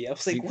 8:50. I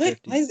was like, what?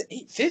 Why is it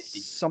 8:50?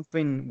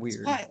 Something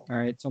weird. All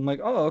right, so I'm like,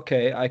 oh,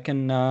 okay, I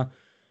can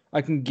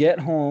get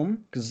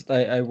home because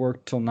I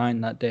worked till 9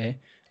 that day.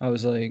 I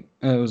was like,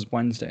 it was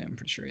Wednesday, I'm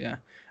pretty sure. Yeah,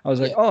 I was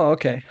like, oh,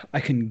 okay, I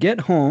can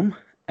get home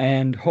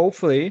and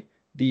hopefully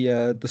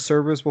the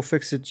servers will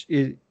fix it.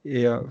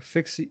 Will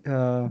fix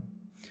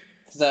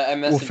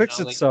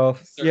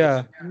itself.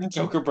 Yeah.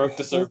 Joker broke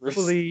the servers.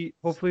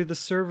 Hopefully the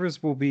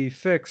servers will be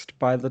fixed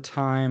by the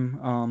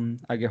time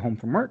I get home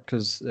from work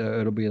because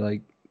it'll be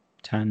like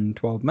 10,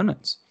 12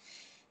 minutes.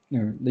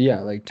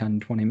 Like 10,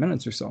 20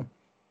 minutes or so.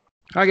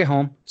 I get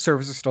home,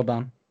 servers are still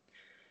down.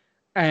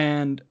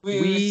 And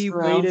we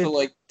waited for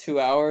like 2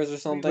 hours or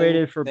something. We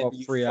waited for about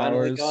 3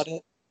 hours. Got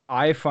it?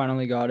 I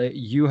finally got it.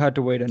 You had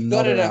to wait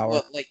another hour.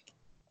 What, like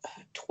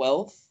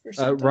 12 or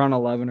something? Around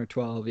 11 or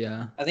 12,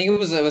 yeah. I think it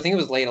was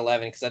late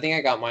 11 because I think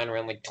I got mine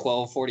around like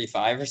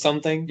 12:45 or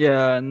something.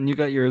 Yeah, and you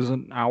got yours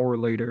an hour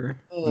later.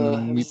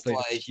 We played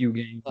a few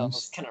games. That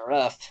was kind of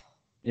rough.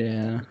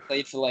 Yeah. We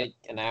played for like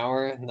an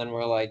hour and then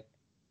we're like,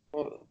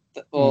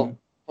 well,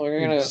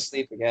 we're gonna go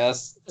sleep, I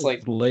guess. It's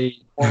like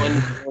late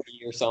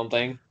 1:40 or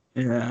something.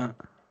 Yeah.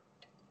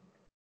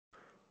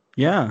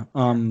 Yeah.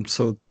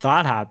 So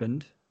that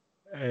happened.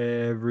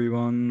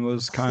 Everyone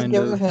was kind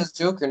of. Everyone has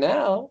Joker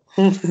now.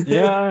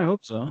 Yeah, I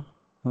hope so.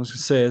 I was gonna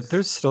say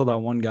there's still that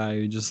one guy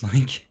who just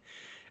like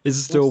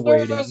is still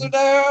waiting. Servers are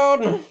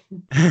down.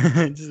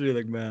 Just be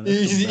like, man.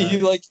 He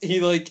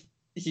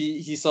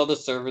saw the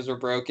servers were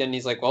broken.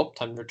 He's like, well,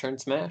 time to return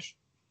Smash.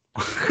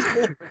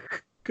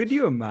 Could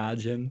you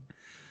imagine?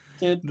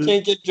 Can't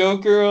get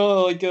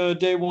Joker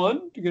day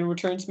one. You're gonna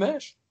return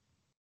Smash.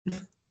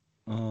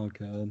 Oh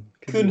god.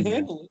 Couldn't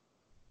handle it.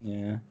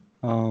 Yeah.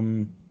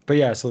 But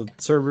yeah, so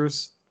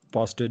servers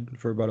busted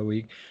for about a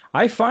week.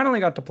 I finally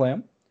got to play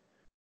them.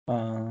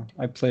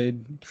 I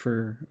played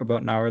for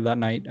about an hour that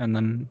night, and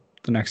then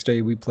the next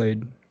day we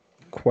played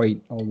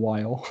quite a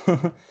while.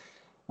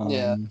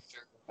 Yeah,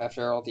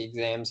 after all the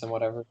exams and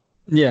whatever.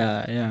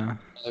 Yeah.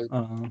 Another Uh,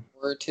 hour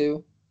or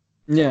two.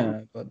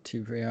 yeah, about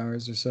 2 3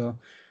 hours or so.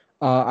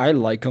 I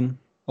like him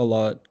a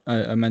lot.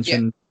 I Yeah,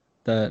 mentioned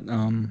that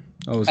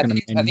I was I gonna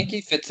think I main. think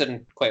he fits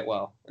in quite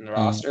well in the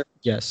roster.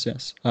 Yes.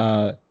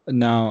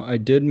 Now I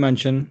did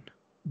mention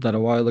that a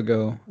while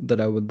ago that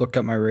I would look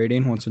at my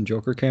rating once when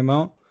Joker came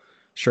out.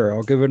 Sure,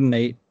 I'll give it an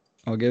 8.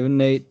 I'll give it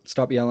an 8.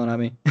 Stop yelling at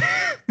me.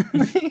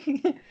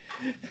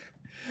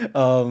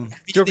 They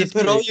Joker's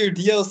put all pretty. your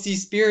DLC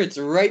spirits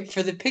ripe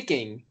for the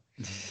picking.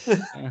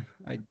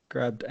 I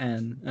grabbed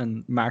N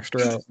and maxed her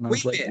Dude, out, and I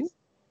was wait a like,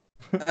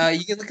 minute.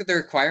 You can look at the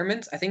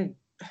requirements. I think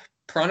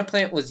Piranha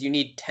Plant was you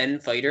need 10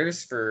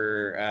 fighters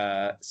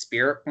for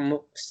Spirit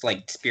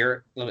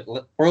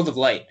World of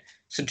Light.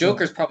 So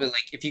Joker's probably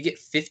like if you get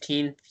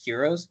 15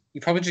 heroes,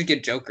 you probably just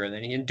get Joker, and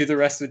then you can do the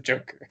rest with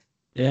Joker.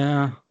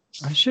 yeah,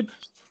 I should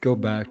go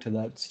back to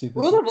that stupid.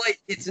 World of Light,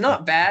 it's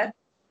not bad.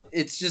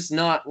 It's just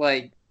not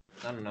like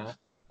I don't know,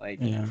 like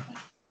Yeah,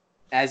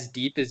 as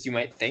deep as you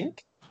might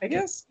think. I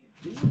guess.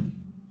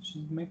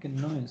 she's making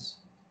noise.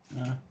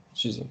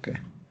 She's okay.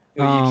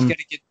 You just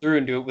gotta get through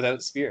and do it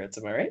without spirits.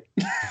 Am I right?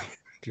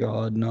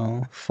 God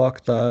no,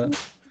 fuck that.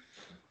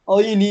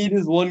 All you need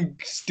is one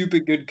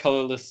stupid good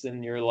colorless,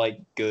 and you're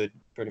like good,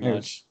 pretty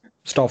much.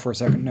 Stall for a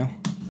second now.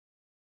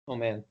 Oh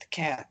man, the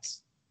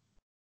cats.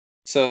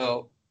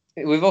 So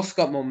we've also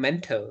got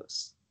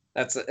mementos.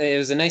 It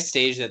was a nice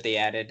stage that they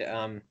added.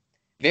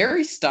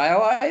 Very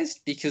stylized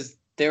because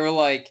they were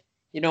like,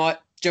 you know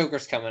what,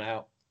 Joker's coming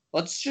out.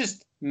 Let's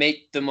just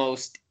make the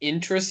most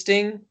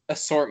interesting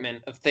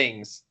assortment of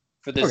things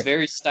for this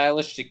very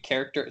stylish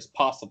character as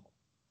possible.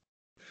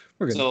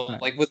 We're good. So,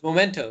 like with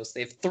mementos,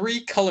 they have 3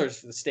 colors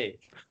for the stage.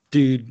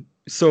 Dude,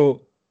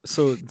 so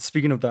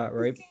speaking of that,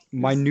 right?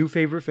 My new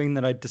favorite thing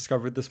that I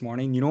discovered this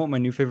morning. You know what my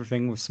new favorite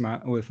thing with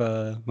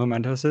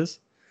Mementos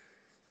is?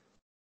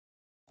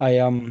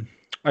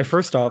 I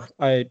first off,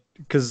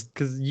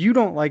 because you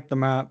don't like the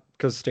map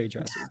because stage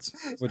hazards,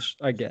 which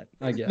I get.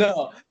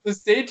 No, the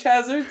stage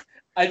hazards.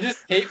 I just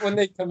hate when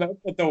they come out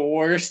at the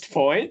worst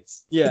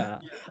points. Yeah,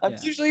 I'm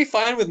usually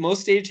fine with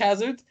most stage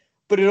hazards,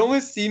 but it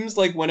almost seems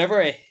like whenever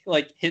I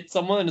like hit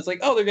someone, it's like,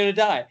 oh, they're gonna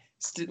die.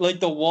 Like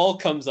the wall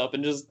comes up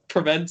and just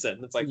prevents it.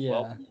 And it's like,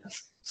 well.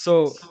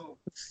 So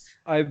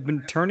I've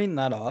been turning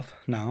that off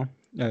now.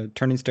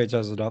 Turning stage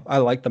hazard off. I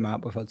like the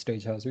map without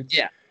stage hazards.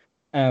 Yeah.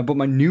 But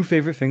my new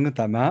favorite thing with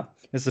that map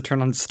is to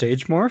turn on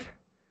stage morph.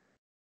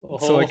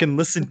 So I can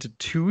listen to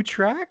 2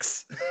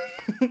 tracks.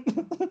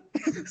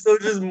 So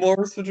it just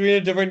morphs between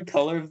a different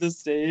color of the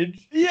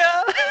stage.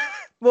 Yeah.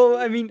 Well,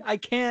 I mean, I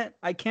can't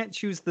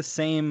choose the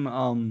same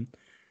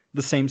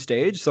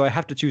stage, so I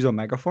have to choose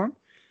Omega Form.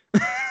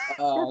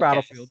 Or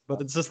Battlefield, but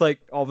it's just like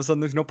all of a sudden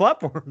there's no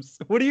platforms.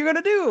 What are you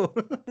gonna do?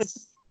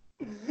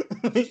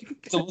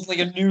 It's almost like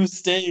a new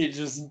stage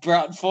is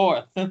brought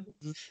forth.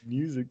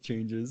 Music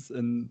changes,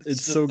 and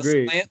it's so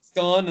great. The slant's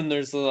gone, and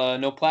there's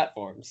no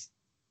platforms.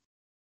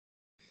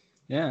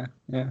 Yeah,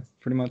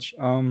 pretty much.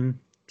 Do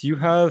you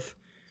have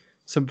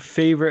some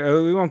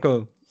favorite? We won't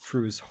go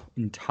through his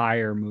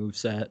entire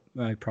moveset.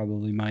 I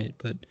probably might,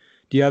 but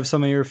do you have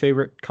some of your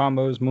favorite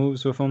combos,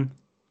 moves with him?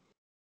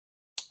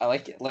 I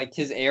like it. Like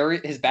his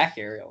back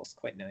aerial is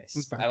quite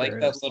nice. I like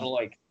that little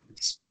like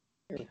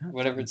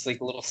whatever. It's like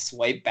a little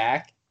swipe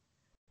back.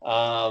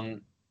 I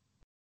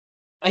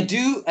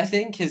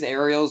think his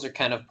aerials are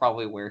kind of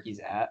probably where he's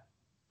at.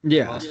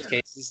 Yeah. In most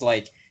cases,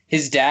 like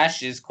his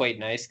dash is quite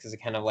nice because it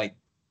kind of like,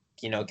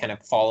 kind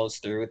of follows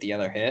through with the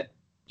other hit.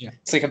 Yeah.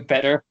 It's like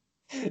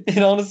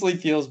it honestly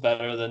feels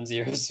better than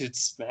Zero Suit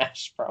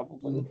Smash,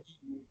 probably.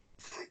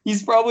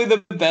 He's probably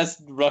the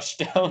best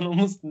rushdown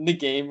almost in the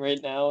game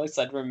right now,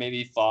 aside from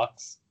maybe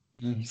Fox.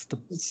 He's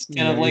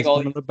kind of like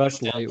one of the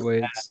best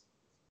lightweights.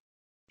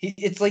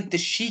 It's like the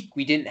Sheik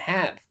we didn't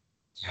have.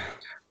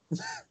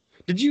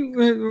 Did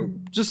you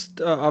just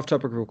off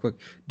topic real quick?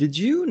 Did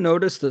you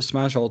notice that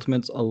Smash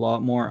Ultimate's a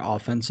lot more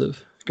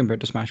offensive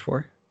compared to Smash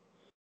 4?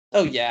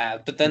 Oh yeah,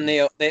 but then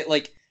they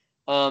like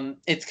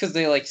it's because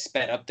they like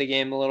sped up the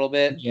game a little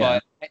bit. Yeah.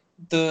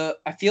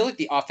 But I feel like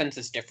the offense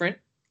is different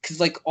because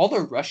like all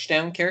the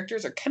rushdown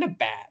characters are kind of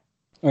bad.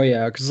 Oh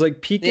yeah, because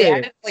like PK they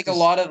added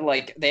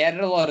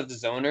a lot of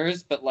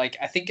zoners, but like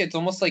I think it's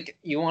almost like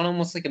you want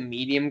almost like a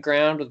medium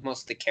ground with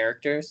most of the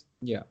characters.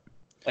 Yeah.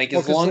 Like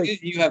as long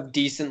as you have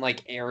decent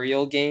like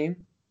aerial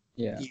game,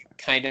 yeah, you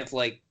kind of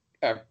like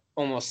are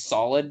almost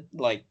solid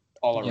like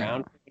all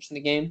around in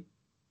the game.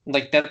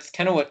 Like that's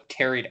kind of what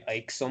carried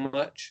Ike so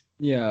much.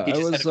 Yeah, he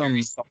just had a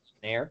very solid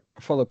there.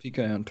 I follow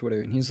PK on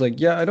Twitter, and he's like,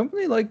 "Yeah, I don't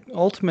really like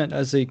Ultimate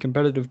as a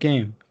competitive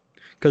game,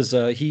 because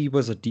he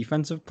was a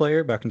defensive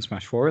player back in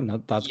Smash 4,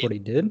 and that's what he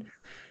did,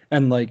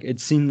 and like it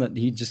seemed that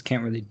he just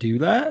can't really do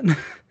that.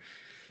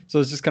 So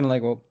it's just kind of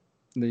like, well,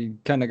 they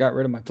kind of got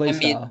rid of my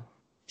playstyle.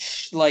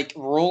 Like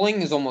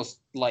rolling is almost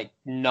like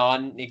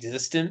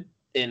non-existent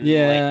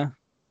in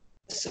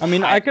I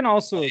mean, I can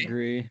also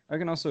agree.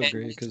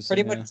 Because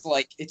pretty much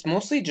like it's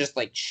mostly just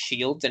like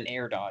shields and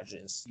air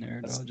dodges.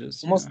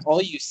 Almost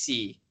all you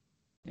see.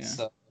 Yeah.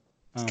 So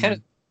it's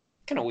kind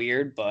kind of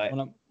weird, but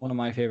One of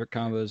my favorite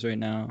combos right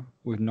now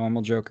with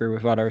normal Joker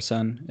without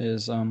Arsene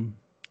is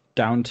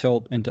down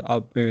tilt into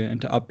up B,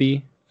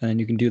 and then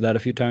you can do that a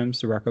few times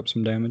to rack up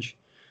some damage.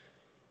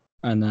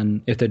 And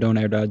then if they don't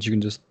air dodge, you can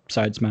just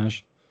side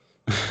smash.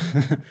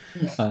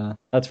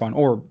 That's fine.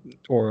 Or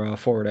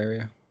forward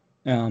area.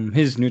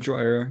 His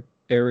neutral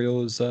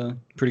aerial is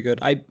pretty good.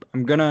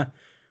 I'm gonna,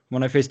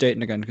 when I face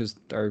Dayton again, because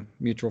our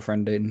mutual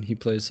friend Dayton, he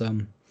plays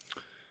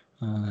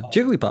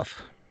Jigglypuff,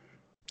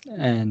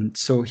 and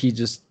so he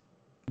just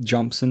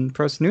jumps and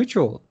press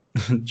neutral,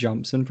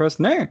 jumps and press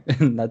nair,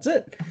 and that's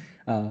it.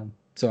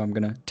 So I'm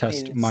gonna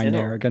test my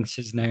nair against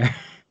his nair.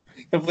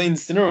 I'm playing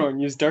Incineroar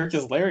and use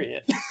Darkest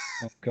Lariat.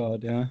 Oh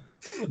god, yeah.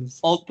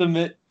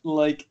 Ultimate,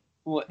 like,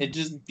 well, it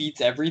just beats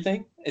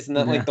everything. Isn't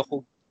that like the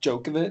whole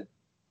joke of it?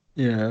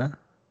 Yeah.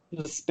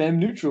 Just spam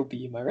neutral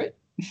B, am I right?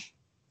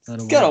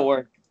 It's gotta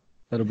work.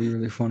 That'll be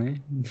really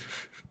funny.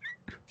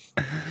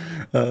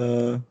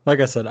 Like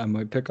I said, I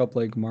might pick up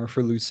like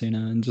Marfa Lucina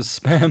and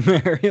just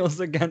spam aerials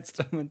against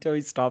him until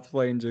he stops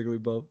playing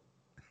Jigglypuff.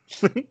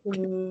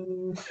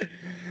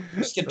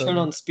 Just get turn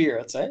on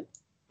spirits, right?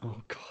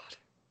 Oh god.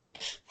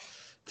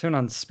 Turn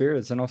on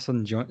spirits and all of a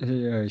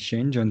sudden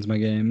Shane joins my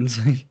game.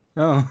 It's like,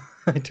 oh,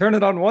 I turn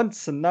it on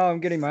once and now I'm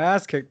getting my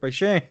ass kicked by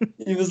Shane.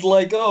 He was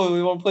like, oh,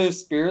 we want to play with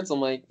spirits?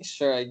 I'm like,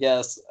 sure, I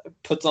guess.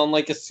 Puts on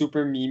like a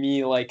super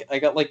Mimi, like I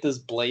got like this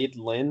Blade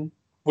Lin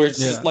where it's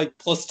just like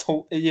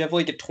you have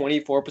like a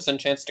 24%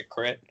 chance to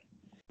crit.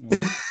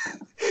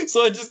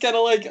 So I just kind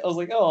of like, I was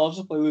like, oh, I'll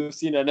just play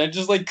Lucina. And I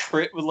just like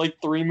crit with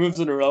like 3 moves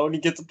in a row and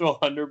he gets up to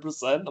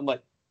 100%. I'm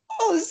like,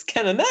 oh, this is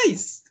kind of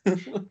nice. I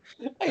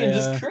can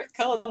just crit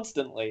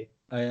constantly.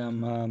 I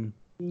am,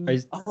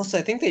 Also,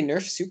 I think they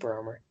nerfed Super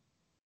Armor.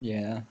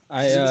 Yeah.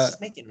 It was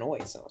just making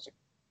noise. I was like,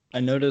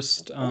 I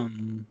noticed,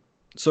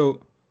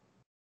 so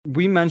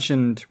we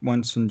mentioned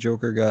once when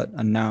Joker got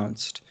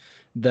announced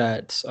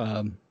that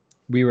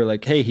we were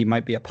like, hey, he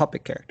might be a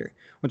puppet character,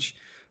 which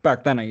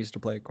back then I used to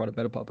play quite a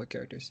bit of puppet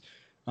characters.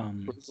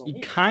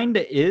 He kind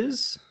of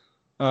is.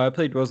 I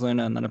played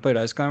Rosalina and then I played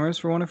Ice Climbers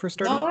for when I first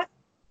started. Not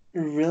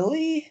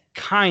really?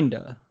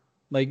 Kinda.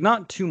 Like,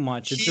 not too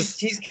much.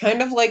 He's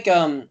kind of like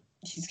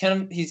he's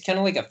kind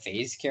of like a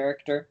phase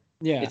character.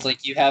 Yeah. It's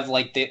like you have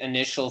like the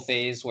initial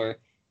phase where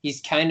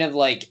he's kind of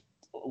like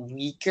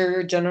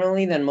weaker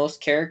generally than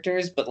most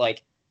characters, but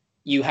like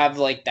you have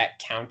like that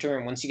counter,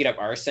 and once you get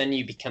up Arsene,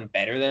 you become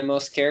better than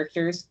most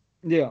characters.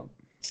 Yeah.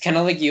 It's kind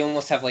of like you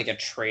almost have like a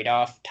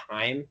trade-off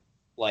time.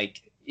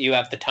 Like you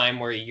have the time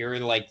where you're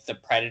like the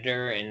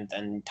predator and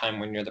then time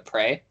when you're the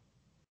prey.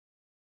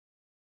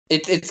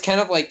 It's kind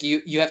of like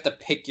you have to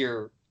pick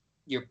your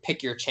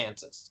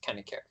chances kind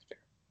of character.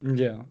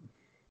 Yeah.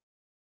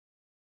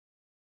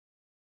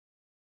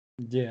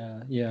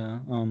 Yeah.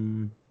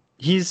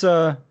 He's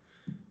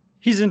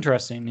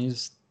interesting.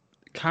 He's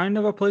kind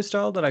of a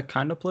playstyle that I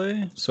kind of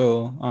play.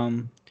 So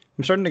I'm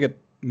starting to get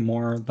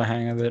more the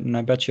hang of it, and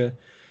I bet you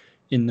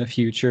in the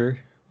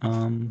future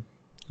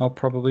I'll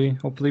probably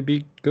hopefully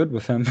be good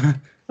with him.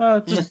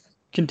 Just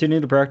continue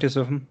to practice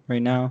with him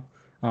right now.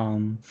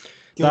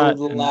 Go to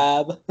the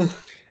lab.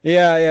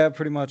 Yeah,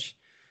 pretty much.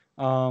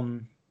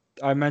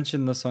 I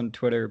mentioned this on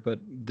Twitter, but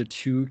the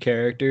 2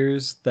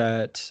 characters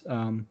that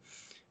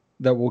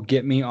will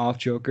get me off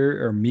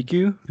Joker are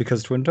Miku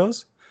because Twin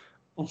Toes,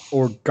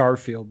 or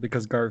Garfield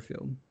because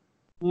Garfield.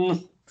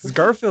 Because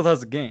Garfield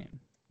has a game.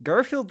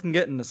 Garfield can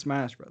get into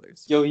Smash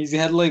Brothers. Yo, he's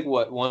had like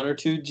what, 1 or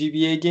 2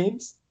 GBA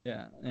games?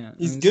 Yeah.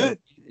 He's good.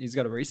 He's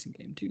got a racing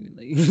game too.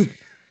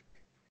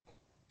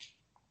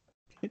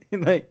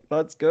 Like,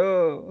 let's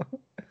go.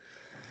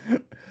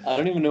 I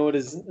don't even know what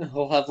his.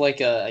 He'll have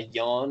like a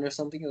yawn or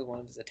something as one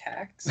of his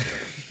attacks.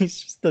 He's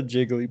just a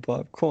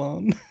Jigglypuff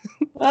clone.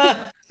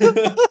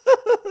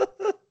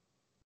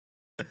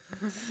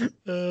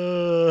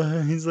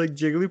 He's like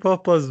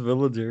Jigglypuff plus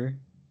Villager.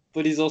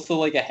 But he's also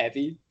like a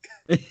heavy.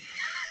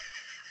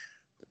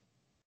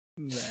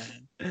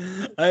 Man,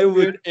 I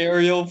would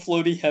aerial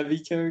floaty heavy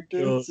character.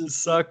 Yo,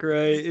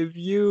 Sakurai, if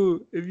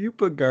you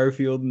put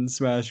Garfield in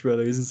Smash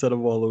Brothers instead of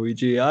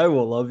Waluigi, I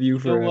will love you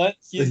forever.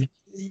 You know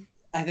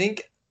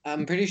what?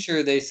 I'm pretty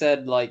sure they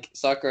said like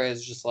Sakurai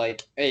is just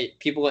like, hey,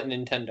 people at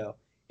Nintendo,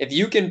 if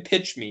you can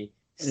pitch me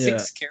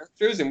 6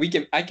 characters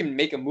and I can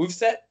make a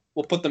moveset,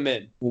 we'll put them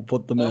in.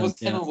 That was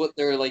kind of what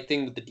their like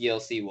thing with the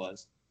DLC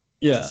was.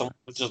 Yeah. Someone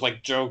was just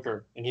like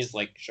Joker, and he's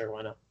like, sure,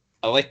 why not?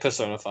 I like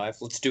Persona 5.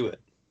 Let's do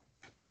it.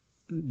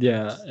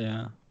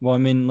 Yeah. Well, I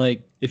mean,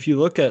 like, if you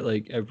look at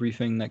like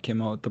everything that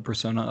came out with the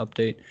Persona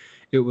update,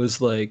 it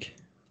was like,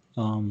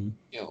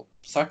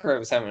 Sakurai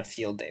was having a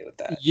field day with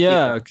that.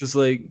 Yeah, because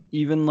like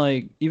even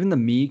the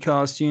Mii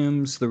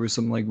costumes, there was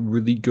some like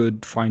really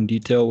good fine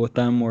detail with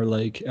them, or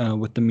like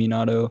with the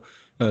Minato,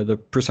 the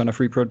Persona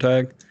Free Pro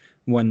tag.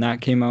 When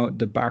that came out,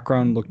 the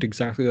background looked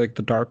exactly like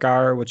the Dark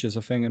Hour, which is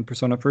a thing in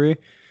Persona Free,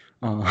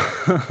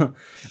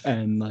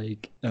 and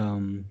like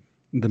the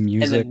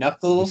music and the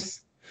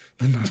Knuckles.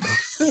 The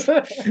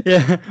Knuckles.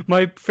 Yeah,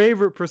 my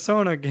favorite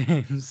Persona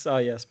games. Ah,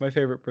 yes, my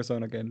favorite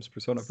Persona games.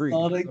 Persona 3.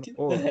 Sonic Persona the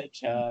 4.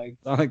 Hedgehog.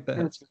 Sonic the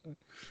Hedgehog.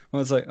 I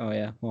was like, oh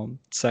yeah. Well,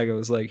 Sega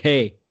was like,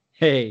 hey,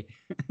 if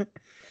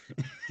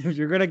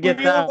you're gonna get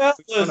Reveal that,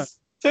 Atlas.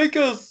 Take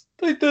us.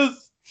 Take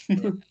this.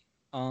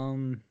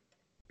 um,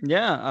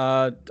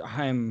 yeah.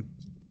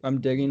 I'm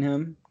digging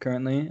him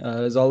currently.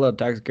 His all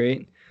attack's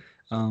great.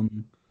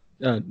 Um,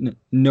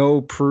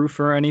 no proof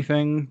or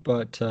anything,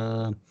 but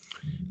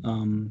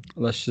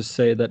let's just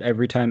say that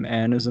every time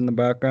Anne is in the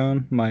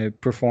background, my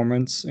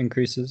performance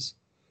increases.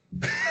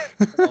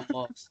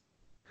 Almost.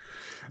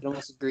 I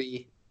almost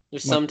agree.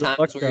 There's My some good times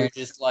luck where you're charm.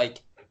 just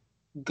like,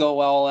 go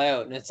all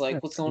out, and it's like, Yeah.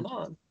 what's going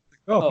on?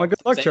 Oh, my good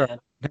luck charm.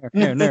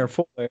 Zan. There,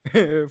 forward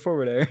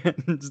there,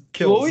 just You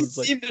kills. always It's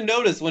like, seem to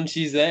notice when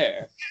she's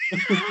there.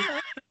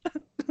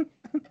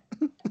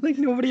 like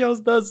nobody else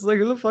does. It's like,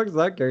 who the fuck is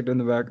that character in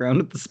the background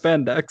with the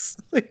spandex?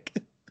 Like,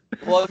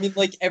 Well, I mean,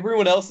 like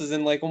everyone else is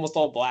in like almost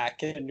all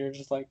black, and you're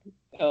just like,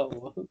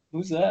 oh,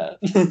 who's that?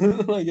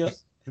 I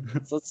guess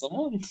is that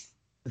someone?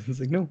 it's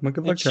like, no, my good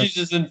And luck charm. she's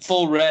just in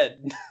full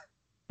red.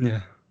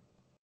 Yeah.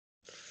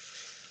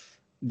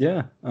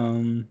 Yeah.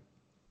 I'm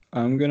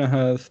gonna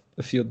have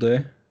a field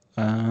day.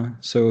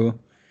 So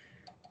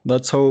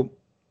let's hope,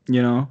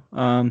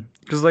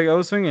 because like I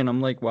was thinking,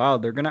 I'm like, wow,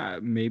 they're gonna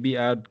maybe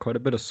add quite a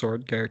bit of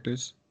sword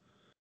characters.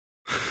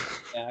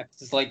 Yeah,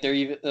 it's like they're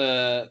even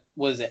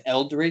was it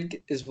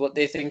Eldrig is what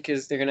they think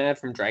is they're gonna add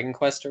from Dragon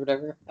Quest or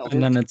whatever. And Eldrig?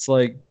 then it's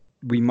like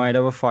we might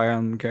have a Fire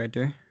Emblem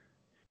character.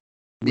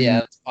 We Yeah,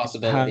 it's a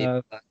possibility.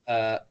 have-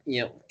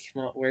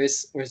 Come on,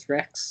 where's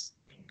Rex?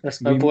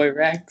 That's my We- boy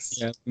Rex.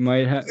 Yeah, we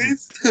might have.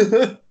 Please.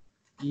 I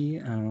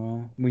don't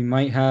know. We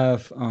might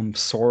have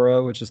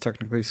Sora, which is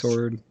technically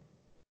sword.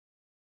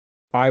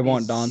 I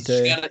want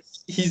Dante.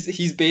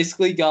 He's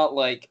basically got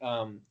like the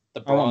I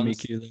want bronze.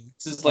 Miku.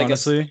 This is like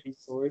Honestly? a steady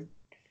sword.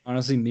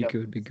 Honestly, Miku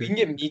would be We good. can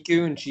get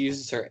Miku and she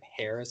uses her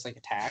hair as like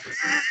attacks.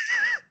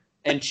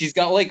 And she's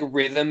got like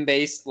rhythm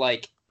based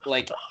like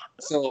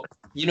so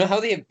you know how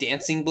they have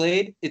Dancing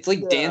Blade? It's like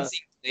Yeah. Dancing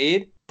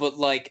Blade, but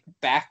like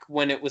back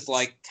when it was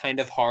like kind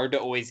of hard to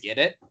always get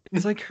it.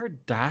 It's like her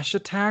dash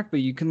attack, but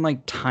you can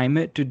like time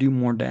it to do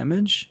more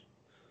damage.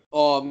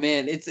 Oh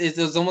man, it's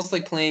almost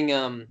like playing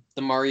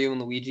the Mario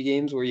and Luigi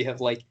games where you have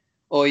like,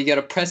 oh, you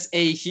gotta press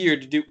A here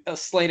to do a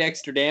slight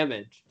extra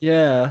damage.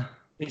 Yeah.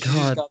 And she just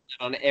God. got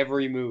that on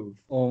every move.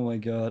 Oh my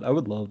god. I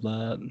would love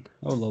that.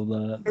 I would love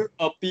that. Her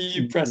uppy,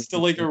 you press to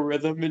like a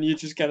rhythm and you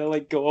just kind of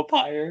like go up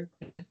higher.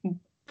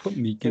 Put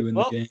Miku in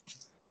the game.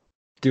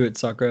 Do it,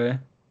 Sakurai.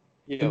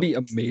 You It'd be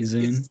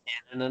amazing. It's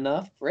canon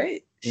enough,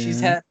 right?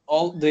 She's Yeah. had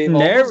all the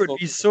Nair would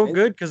be so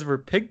good because of her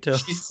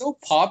pigtails. She's so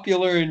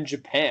popular in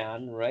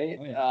Japan, right?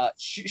 Oh, yeah.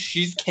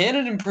 She's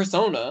canon in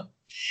Persona,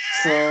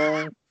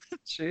 so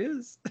She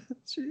is.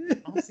 She I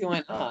don't see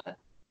why not.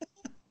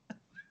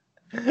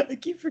 I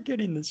keep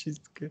forgetting that she's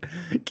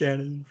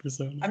canon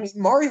Persona. I mean,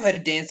 Mario had a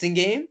dancing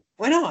game.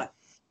 Why not?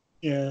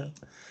 Yeah.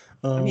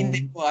 I mean,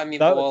 that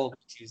they'll all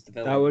choose the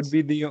villains. That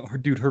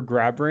would be her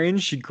grab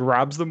range. She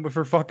grabs them with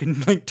her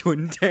fucking like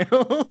twin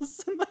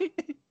tails.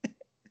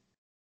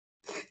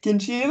 Can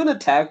she even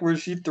attack where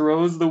she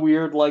throws the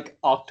weird like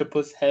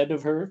octopus head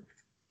of her?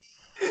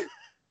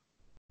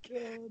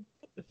 God,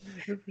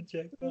 her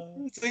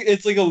projectile.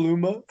 It's like a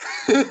Luma.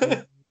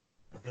 That'd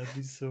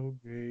be so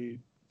great.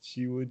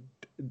 She would.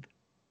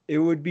 It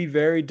would be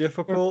very Or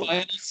difficult.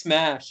 Final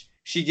Smash.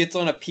 She gets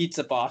on a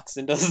pizza box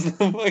and does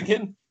the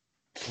fucking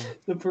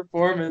the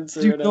performance.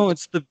 Or Dude, whatever. no,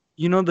 it's the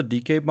the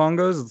DK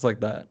bongos. It's like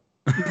that.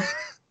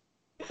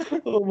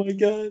 Oh my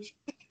gosh.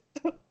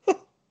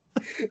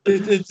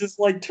 It just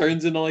like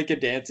turns into like a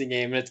dancing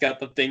game and it's got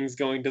the things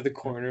going to the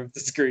corner of the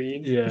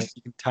screen. Yeah,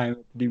 you can time it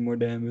to do more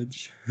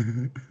damage.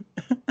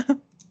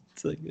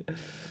 It's like,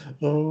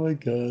 oh my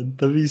god,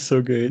 that'd be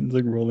so great. It's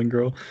like Rolling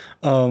Girl.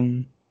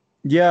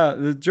 Yeah,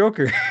 the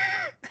Joker.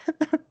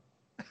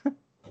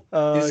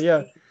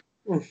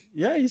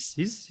 Yeah,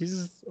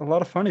 he's a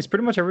lot of fun. He's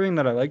pretty much everything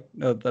that I like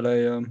that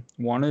I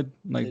wanted.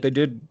 Like they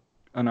did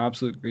an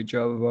absolute great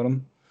job about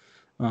him.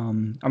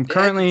 I'm They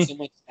currently added so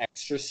much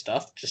extra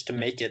stuff just to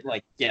make it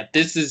like, yeah,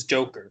 this is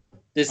Joker.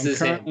 This I'm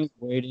is him. currently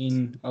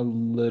waiting a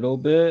little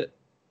bit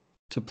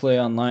to play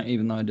online,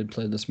 even though I did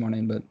play this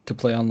morning, but to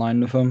play online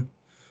with him.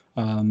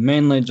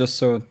 Mainly just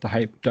so the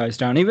hype dies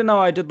down. Even though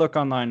I did look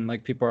online,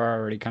 like people are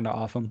already kind of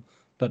off him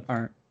that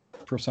aren't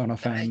Persona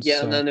fans. Yeah,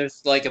 so. and then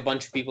there's like a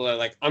bunch of people that are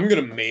like, I'm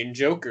gonna main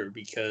Joker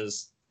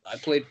because I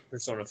played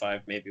Persona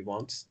 5 maybe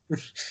once.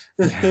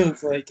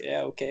 It's like,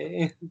 yeah,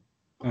 okay.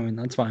 I mean,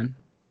 that's fine.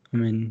 I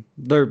mean,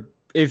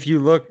 if you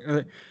look,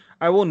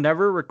 I will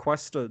never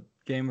request a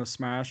game of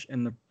Smash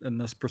in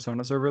this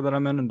Persona server that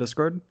I'm in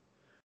Discord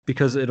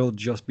because it'll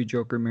just be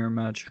Joker mirror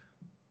match.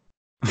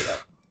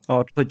 I'll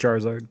have to play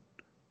Charizard.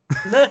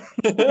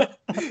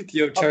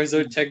 Yo,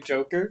 Charizard check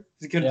Joker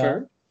is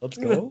confirmed. Let's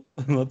go.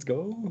 Let's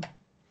go.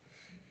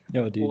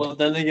 Yo, dude. Well,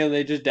 then again,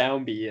 they just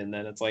down B, and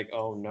then it's like,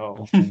 oh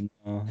no.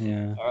 Oh,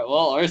 yeah. All right,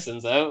 well,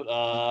 Arson's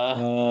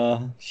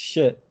out.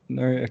 Shit.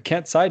 I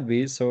can't side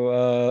B, so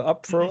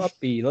up throw up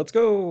B. Let's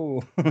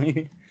go.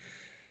 That'd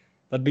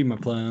be my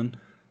plan.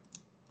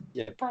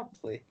 Yeah,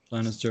 probably.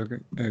 Plan as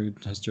Joker. Or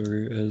as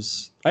Joker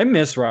is. I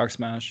miss Rock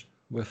Smash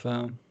with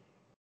I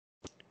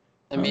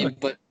mean,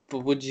 but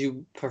would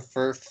you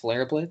prefer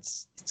Flare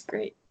Blitz? It's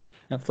great.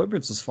 Yeah,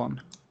 Flipperts is fun.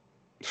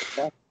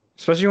 Yeah.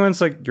 Especially when it's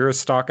like you're a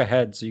stock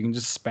ahead, so you can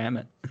just spam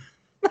it.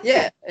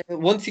 Yeah,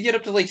 once you get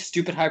up to like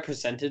stupid high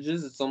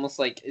percentages, it's almost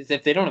like as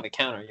if they don't have a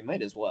counter, you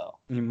might as well.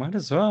 You might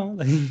as well.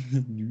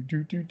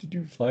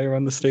 do fly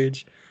around the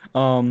stage.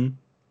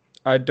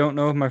 I don't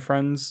know if my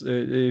friends,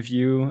 if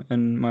you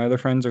and my other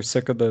friends are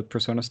sick of the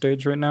Persona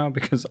stage right now,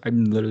 because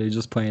I'm literally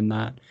just playing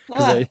that.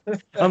 Because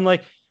I'm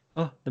like,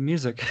 oh, the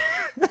music.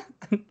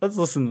 Let's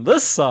listen to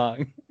this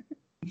song.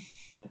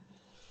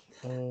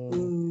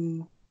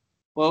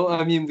 Well,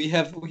 I mean, we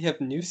have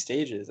new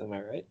stages, am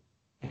I right?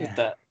 Yeah. With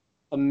that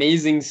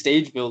amazing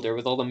stage builder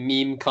with all the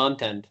meme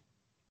content.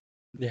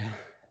 Yeah.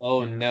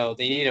 Oh Yeah. no,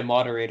 they need a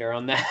moderator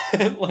on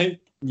that. Like.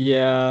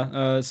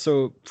 Yeah.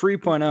 So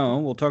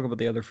 3.0. We'll talk about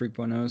the other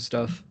 3.0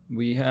 stuff.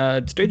 We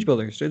had Stage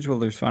Builder. Stage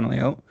Builder's finally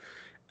out,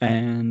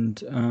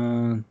 and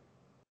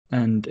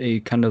a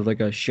kind of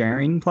like a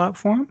sharing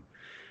platform,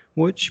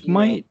 which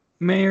may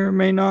or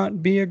may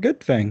not be a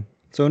good thing.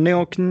 So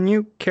Neil, can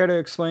you care to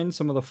explain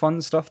some of the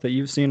fun stuff that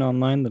you've seen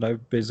online that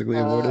I've basically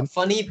avoided?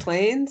 Funny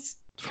planes.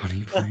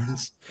 Funny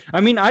planes. I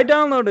mean, I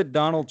downloaded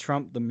Donald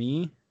Trump the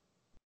Me,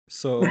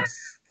 so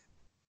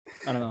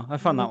I don't know. I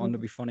found that one to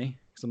be funny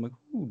because I'm like,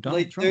 ooh,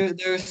 Donald Trump.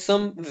 There's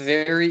some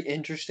very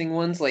interesting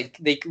ones. Like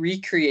they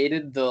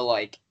recreated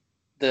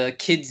the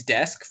kid's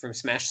desk from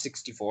Smash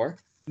 64.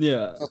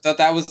 Yeah. I thought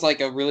that was like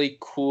a really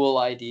cool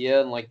idea,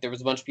 and like there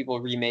was a bunch of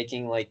people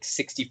remaking like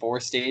 64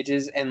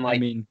 stages, and like I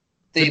mean,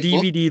 the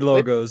DVD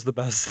logo is the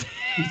best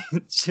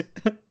stage.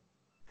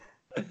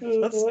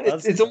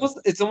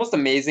 It's almost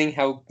amazing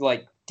how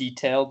like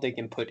detailed they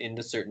can put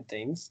into certain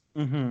things.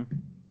 Mm-hmm.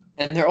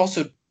 And they're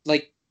also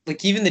like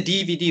even the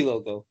DVD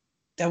logo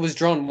that was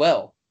drawn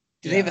well.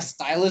 Do they have a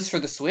stylus for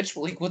the Switch?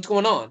 Like, what's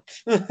going on?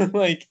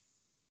 Like,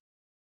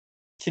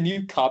 can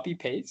you copy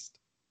paste?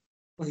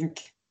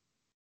 Like,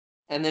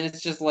 and then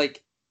it's just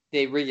like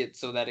they rig it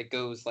so that it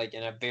goes like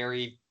in a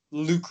very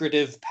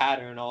lucrative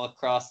pattern all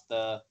across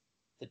the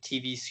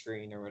TV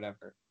screen or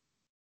whatever.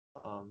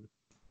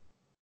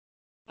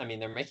 I mean,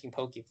 they're making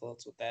Poke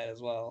Floats with that as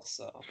well,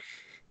 so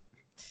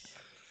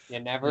you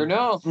never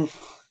know.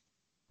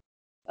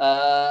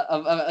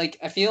 Like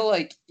I feel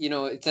like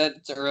it's at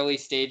its early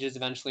stages.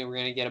 Eventually, we're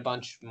gonna get a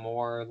bunch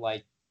more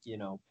like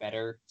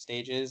better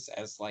stages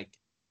as like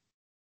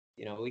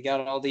we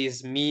got all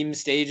these meme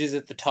stages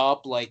at the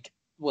top. Like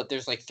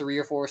there's like 3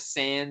 or 4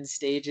 sand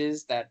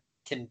stages that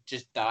can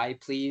just die,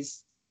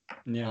 please.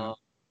 Yeah.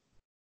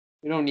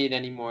 We don't need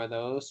any more of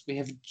those. We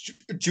have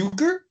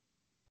Juker.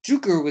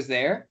 Juker was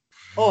there.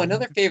 Oh,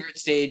 another favorite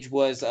stage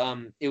was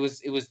it was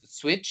the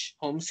Switch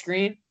home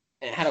screen,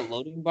 and it had a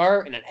loading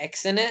bar and an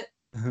X in it.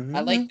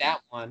 I like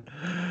that one.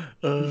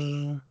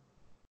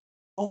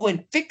 Oh,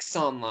 and Fix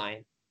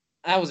Online.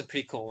 That was a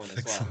pretty cool one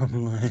as well. Fix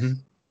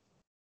Online.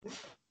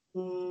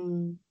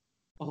 Oh,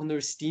 and there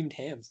were steamed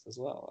hams as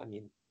well. I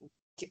mean,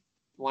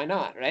 why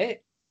not,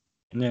 right?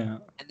 Yeah.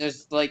 And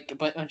there's like a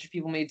bunch of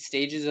people made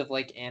stages of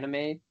like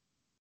anime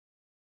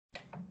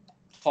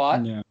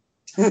fought. Yeah.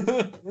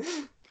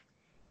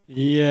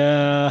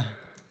 Yeah.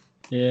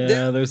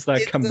 Yeah, there's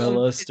that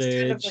Camilla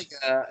stage.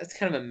 It's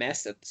kind of a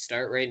mess at the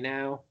start right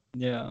now.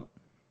 Yeah.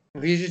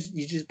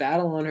 You just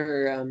battle on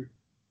her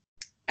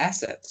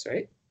assets,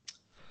 right?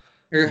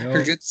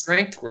 Her good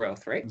strength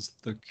growth, right? There's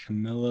the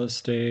Camilla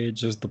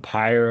stage. There's the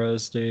Pyra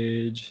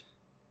stage.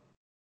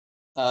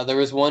 There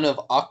was one of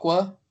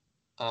Aqua,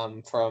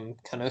 from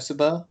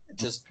Konosuba,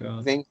 just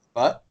moving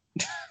butt.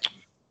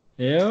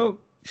 Yep.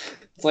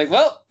 It's like,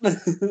 well,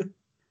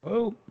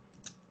 oh.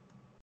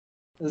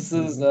 This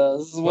is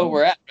what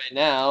we're at right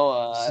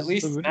now. At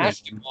least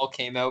Smash Ball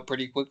came out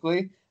pretty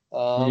quickly.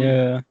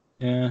 Yeah.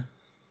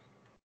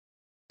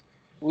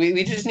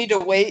 We just need to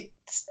wait.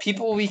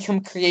 People will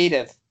become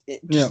creative.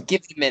 Just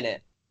give it a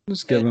minute.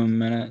 Just give them a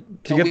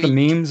minute to get the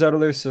memes out of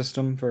their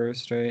system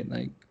first, right?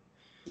 Like,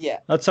 yeah,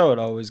 that's how it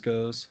always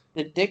goes.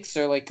 The dicks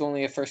are like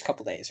only the first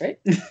couple days, right?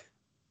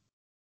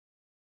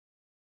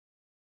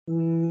 I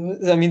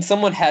mean,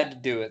 someone had to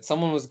do it.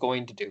 Someone was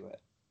going to do it.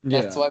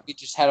 That's why we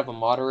just had a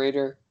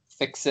moderator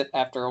fix it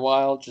after a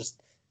while.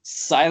 Just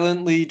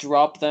silently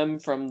drop them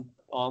from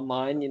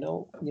online.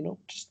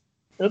 Just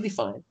it'll be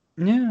fine.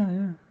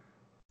 Yeah.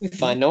 It'll be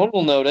fine. No one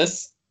will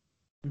notice.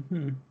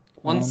 Mm-hmm.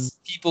 Once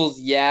people's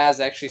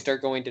yas actually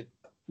start going to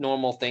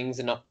normal things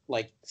and not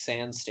like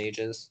sand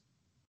stages.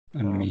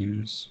 And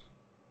memes.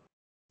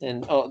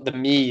 And the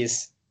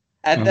me's.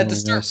 At the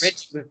start,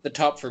 Rich was the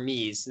top for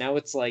me's. Now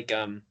it's like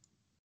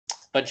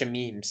bunch of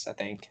memes, I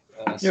think.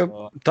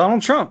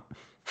 Donald Trump.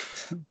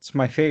 It's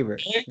my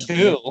favorite.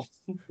 Cool.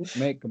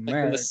 Make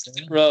America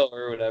row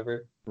or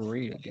whatever.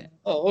 Great again.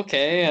 Oh,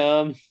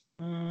 okay.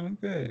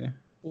 Okay.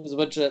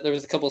 There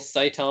was a couple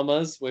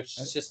Saitamas, which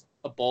is just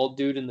a bald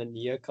dude in the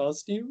Nia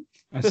costume.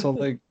 I saw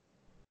like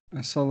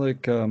I saw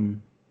like A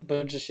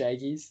bunch of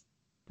Shaggies.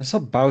 I saw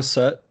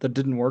Bowsette that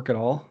didn't work at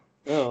all.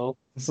 Oh.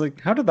 It's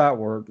like, how did that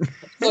work?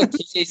 It's like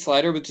KK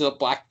Slider with just a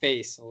black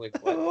face. I'm like,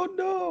 what? Oh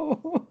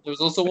no! There was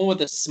also one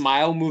with a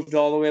smile moved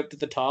all the way up to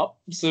the top,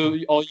 so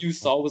all you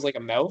saw was like a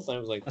mouth, and I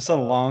was like, I saw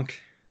Lonk.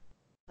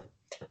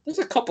 there's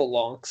a couple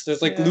Lonks.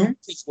 There's like Yeah. Luke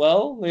as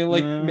well. They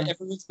like Yeah.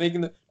 everyone's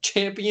making the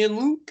champion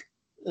Luke.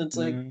 And it's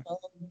like, Yeah.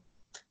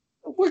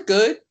 we're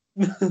good.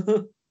 We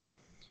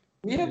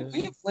Yeah.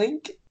 have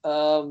Link.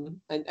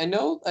 I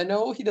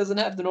know he doesn't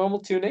have the normal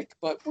tunic,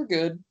 but we're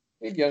good.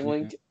 We have young Yeah.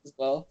 Link as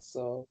well,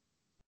 so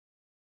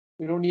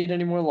we don't need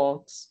any more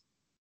Lonks.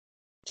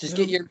 Just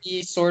Yeah. get your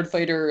Mii Sword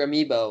Fighter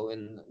amiibo,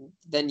 and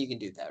then you can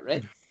do that,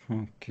 right?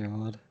 Oh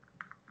god.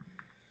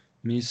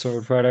 Me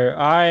Sword Fighter.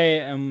 I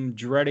am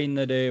dreading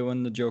the day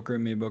when the Joker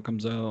amiibo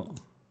comes out.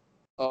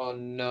 Oh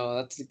no,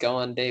 that's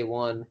gone day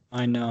one.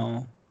 I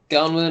know.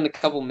 Gone within a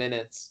couple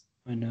minutes.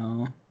 I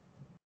know.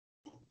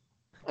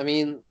 I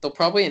mean, they'll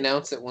probably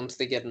announce it once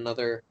they get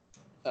another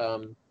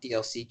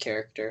DLC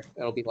character.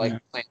 It'll be like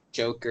playing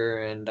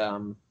Joker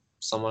and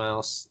someone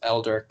else,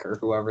 Eldrick or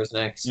whoever's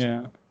next.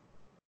 Yeah.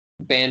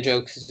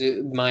 Banjo,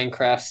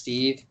 Minecraft,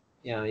 Steve.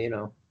 Yeah, you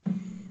know.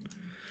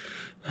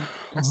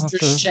 I'll Master have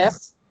to Chef.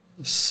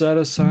 set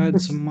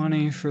aside some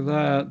money for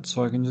that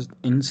so I can just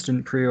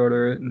instant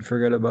pre-order it and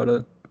forget about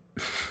it.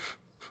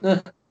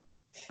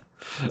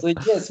 It's like,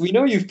 yes, we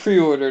know you've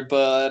pre-ordered,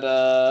 but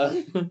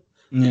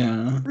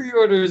Yeah.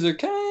 pre-orders are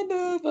kind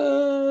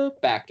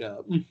of backed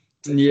up. Like,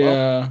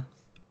 Yeah.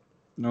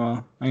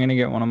 No, I'm gonna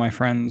get one of my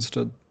friends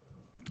to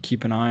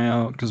keep an eye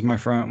out because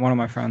one of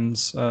my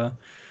friends,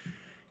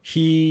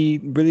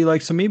 he really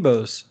likes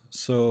amiibos,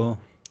 so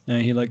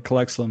he like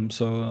collects them.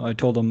 So I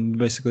told him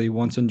basically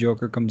once a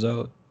Joker comes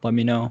out, let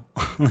me know.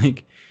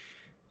 Like,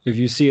 if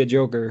you see a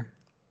Joker,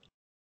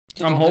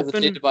 I'm don't hesitate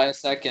hoping to buy a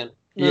second.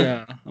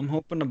 Yeah, I'm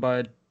hoping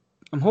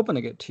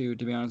to get two,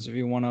 to be honest. If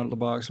you one out of the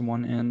box and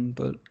one in,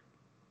 but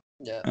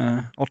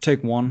yeah, I'll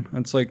take one.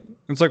 It's like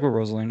with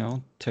Rosalina.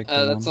 I'll take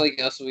the that's one.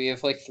 like us. We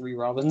have like 3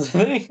 Robins,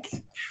 I think.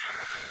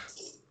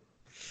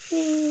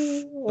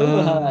 I don't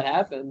know how that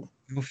happened.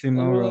 No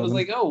female I Robin. was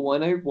like, oh,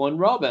 one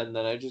Robin.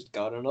 Then I just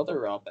got another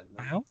Robin.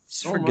 I I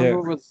always don't forget.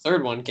 remember where the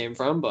third one came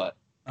from, but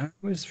I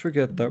always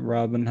forget that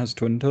Robin has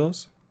twin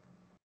toes.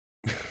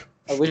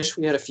 I wish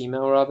we had a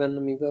female Robin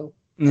amiibo.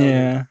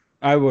 Yeah,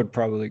 I would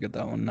probably get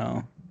that one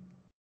now.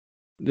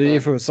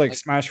 If it was like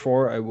Smash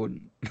 4, I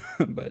wouldn't.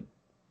 But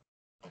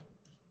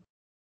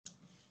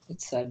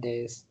it's sad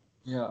days.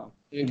 yeah,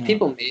 I mean,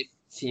 people made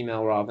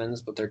female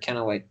Robins, but they're kind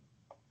of like,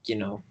 you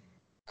know,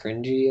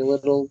 cringy a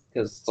little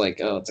because it's like,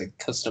 oh, it's like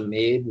custom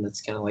made, and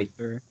it's kind of like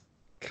they're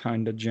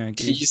kind of janky.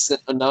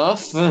 Decent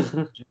enough.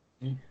 Well,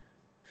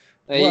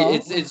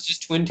 it's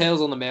just twin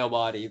tails on the male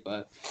body,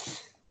 but.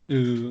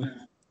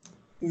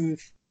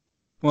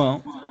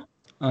 Well,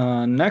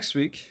 next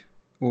week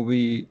will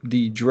be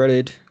the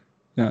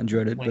not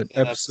dreaded, but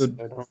episode.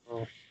 I don't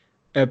know.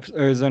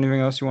 Is there anything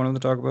else you wanted to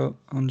talk about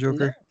on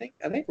Joker? No,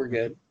 I think we're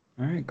good.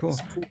 All right, cool.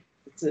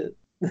 That's it.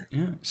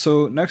 Yeah.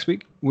 So next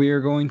week we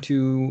are going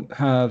to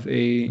have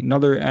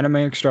another anime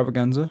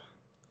extravaganza.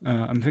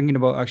 I'm thinking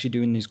about actually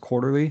doing these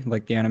quarterly,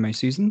 like the anime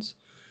seasons.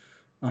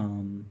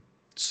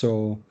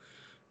 So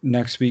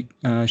next week,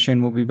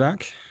 Shane will be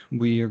back.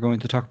 We are going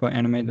to talk about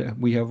anime that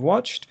we have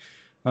watched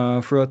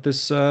throughout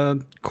this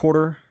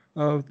quarter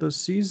of the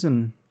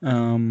season.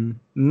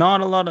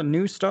 Not a lot of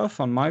new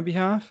stuff on my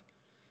behalf.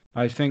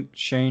 I think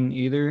Shane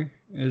either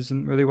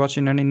isn't really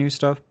watching any new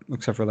stuff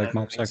except for like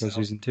Mob Psycho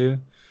season 2.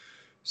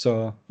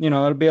 So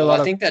it'll be a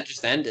lot. I think that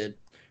just ended.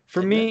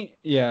 For me,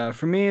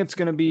 it's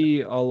gonna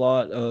be a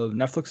lot of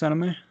Netflix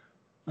anime,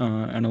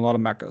 and a lot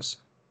of mechas.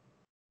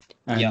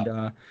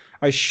 And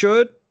I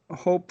should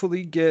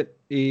hopefully get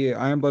a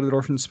Iron Blooded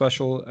Orphan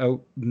special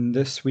out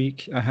this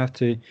week. I have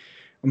to.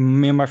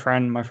 Me and my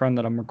friend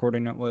that I'm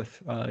recording it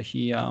with,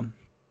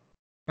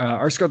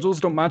 our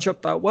schedules don't match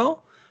up that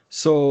well.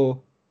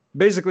 So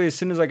basically, as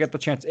soon as I get the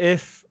chance,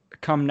 if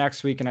come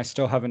next week and I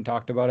still haven't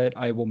talked about it,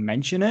 I will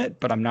mention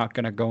it, but I'm not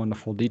going to go into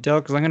full detail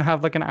because I'm going to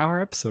have like an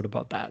hour episode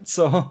about that.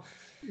 So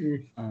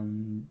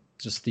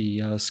just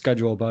the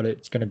schedule about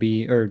it's going to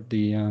be, or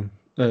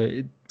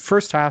the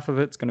first half of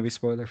it's going to be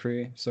spoiler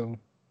free. So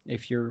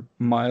if you're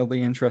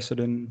mildly interested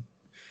in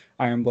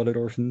Iron Blooded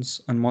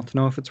Orphans and want to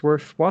know if it's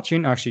worth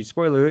watching, actually,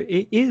 spoiler,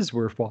 it is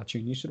worth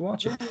watching. You should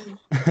watch it.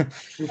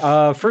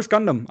 First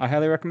Gundam. I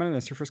highly recommend it.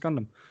 It's your first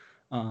Gundam.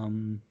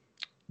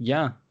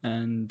 Yeah,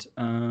 and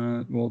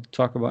we'll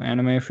talk about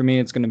anime. For me,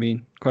 it's going to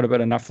be quite a bit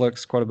of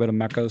Netflix, quite a bit of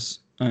mechas,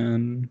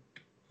 and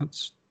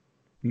that's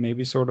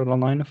maybe Sword Art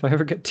Online if I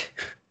ever get to.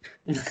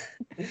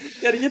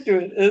 Gotta get to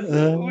it.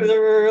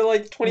 There were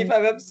like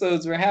 25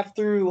 episodes. We're half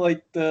through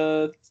like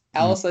the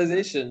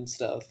Alicization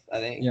stuff, I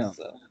think. Yeah.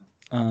 So.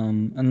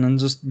 And then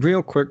just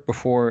real quick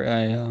before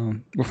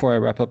I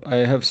wrap up, I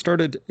have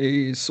started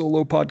a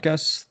solo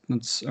podcast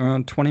that's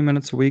around 20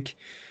 minutes a week.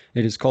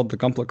 It is called the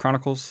Gumplet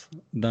Chronicles.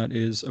 That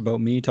is about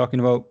me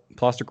talking about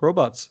plastic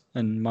robots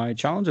and my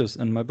challenges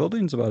and my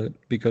buildings about it.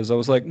 Because I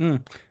was like,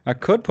 I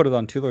could put it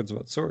on Two Lords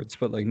About Swords,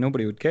 but like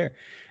nobody would care.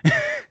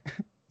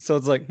 So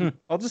it's like,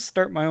 I'll just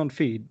start my own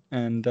feed.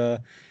 And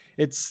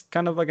it's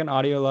kind of like an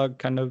audio log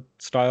kind of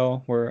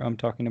style where I'm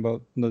talking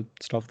about the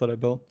stuff that I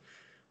built.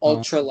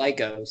 Ultra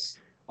Legos.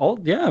 Oh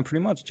yeah,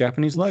 pretty much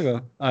Japanese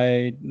Lego.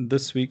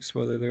 This week,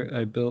 spoiler alert,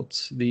 I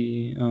built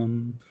the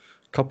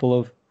couple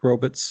of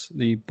robots,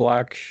 the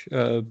black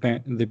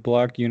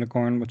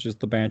unicorn, which is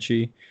the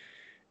Banshee,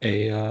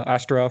 a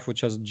Astaroth,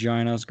 which has a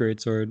giant ass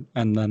greatsword,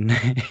 and then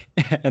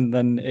and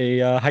then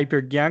a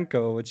Hyper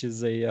Gyanko, which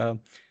is a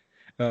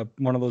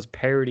one of those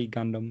parody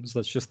Gundams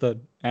that's just a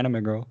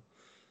anime girl.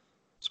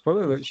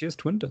 Spoiler alert, she has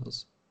twin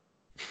tails.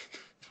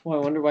 Well,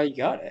 I wonder why you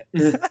got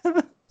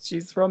it.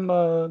 She's from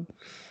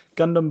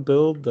Gundam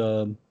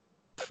Build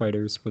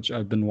Fighters, which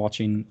I've been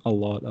watching a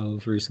lot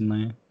of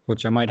recently,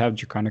 which I might have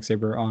Draconic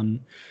Saber on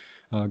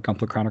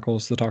Gunpla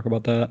Chronicles to talk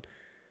about that.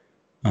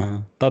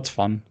 That's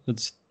fun.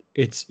 It's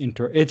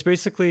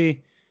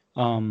basically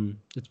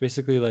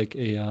like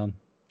a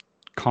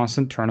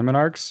constant tournament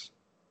arcs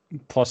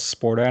plus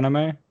sport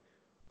anime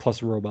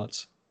plus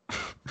robots.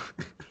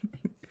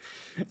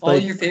 All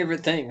your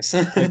favorite things.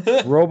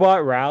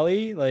 Robot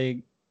Rally,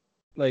 like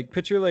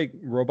picture like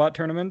robot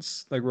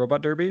tournaments, like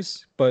robot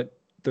derbies, but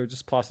they're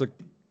just plastic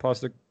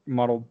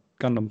model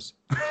Gundams.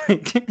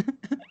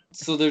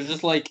 So they're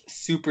just like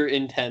super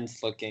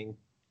intense looking.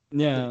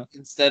 Yeah.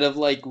 Instead of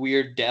like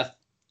weird death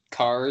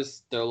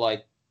cars, they're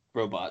like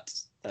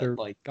robots. They're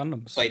like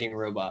Gundams. Fighting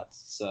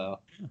robots. So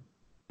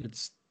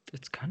it's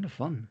kind of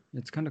fun.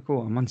 It's kind of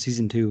cool. I'm on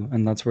season 2,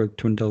 and that's where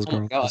Twin Tails oh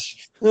Girl. my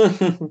gosh.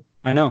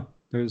 I know.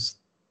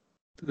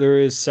 There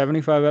is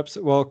 75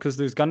 episodes. Well, because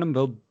there's Gundam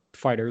Build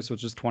Fighters,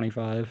 which is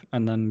 25,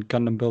 and then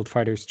Gundam Build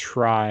Fighters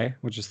Try,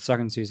 which is the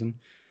second season.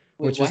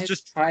 Wait, why is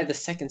just Try the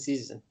second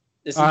season?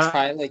 Isn't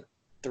Try like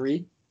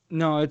 3?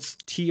 No, it's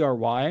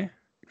TRY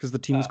because the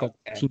team is called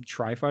Team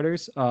Tri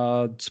Fighters.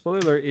 Spoiler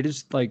alert: it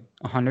is like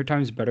 100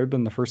 times better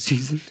than the first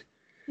season.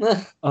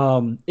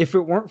 If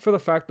it weren't for the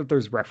fact that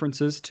there's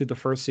references to the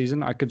first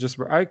season, I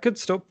could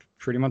still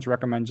pretty much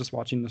recommend just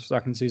watching the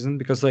second season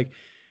because like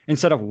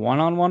instead of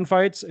one-on-one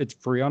fights, it's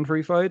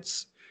free-on-free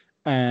fights,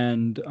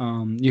 and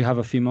you have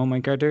a female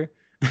main character.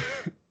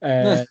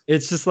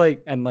 It's just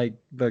like, and like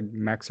the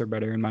mechs are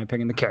better in my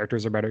opinion. The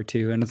characters are better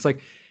too, and it's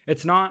like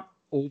it's not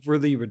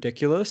overly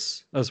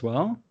ridiculous as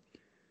well.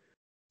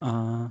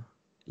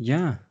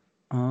 Yeah.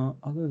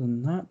 Other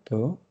than that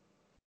though,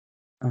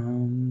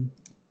 I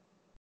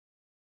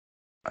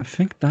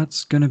think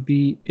that's gonna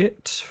be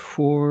it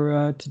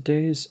for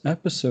today's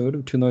episode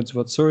of Two Lords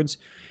About Swords.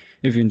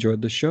 If you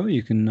enjoyed the show,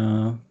 you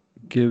can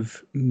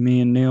give me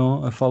and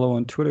Neil a follow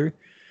on Twitter.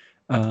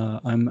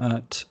 I'm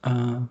at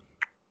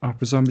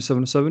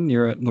OperaZombie707.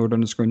 You're at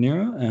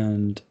Lord_Nero,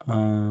 and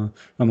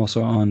I'm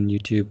also on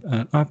YouTube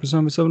at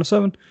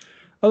OperaZombie707.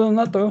 Other than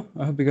that, though,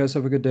 I hope you guys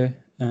have a good day,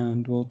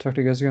 and we'll talk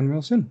to you guys again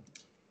real soon.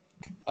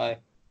 Bye.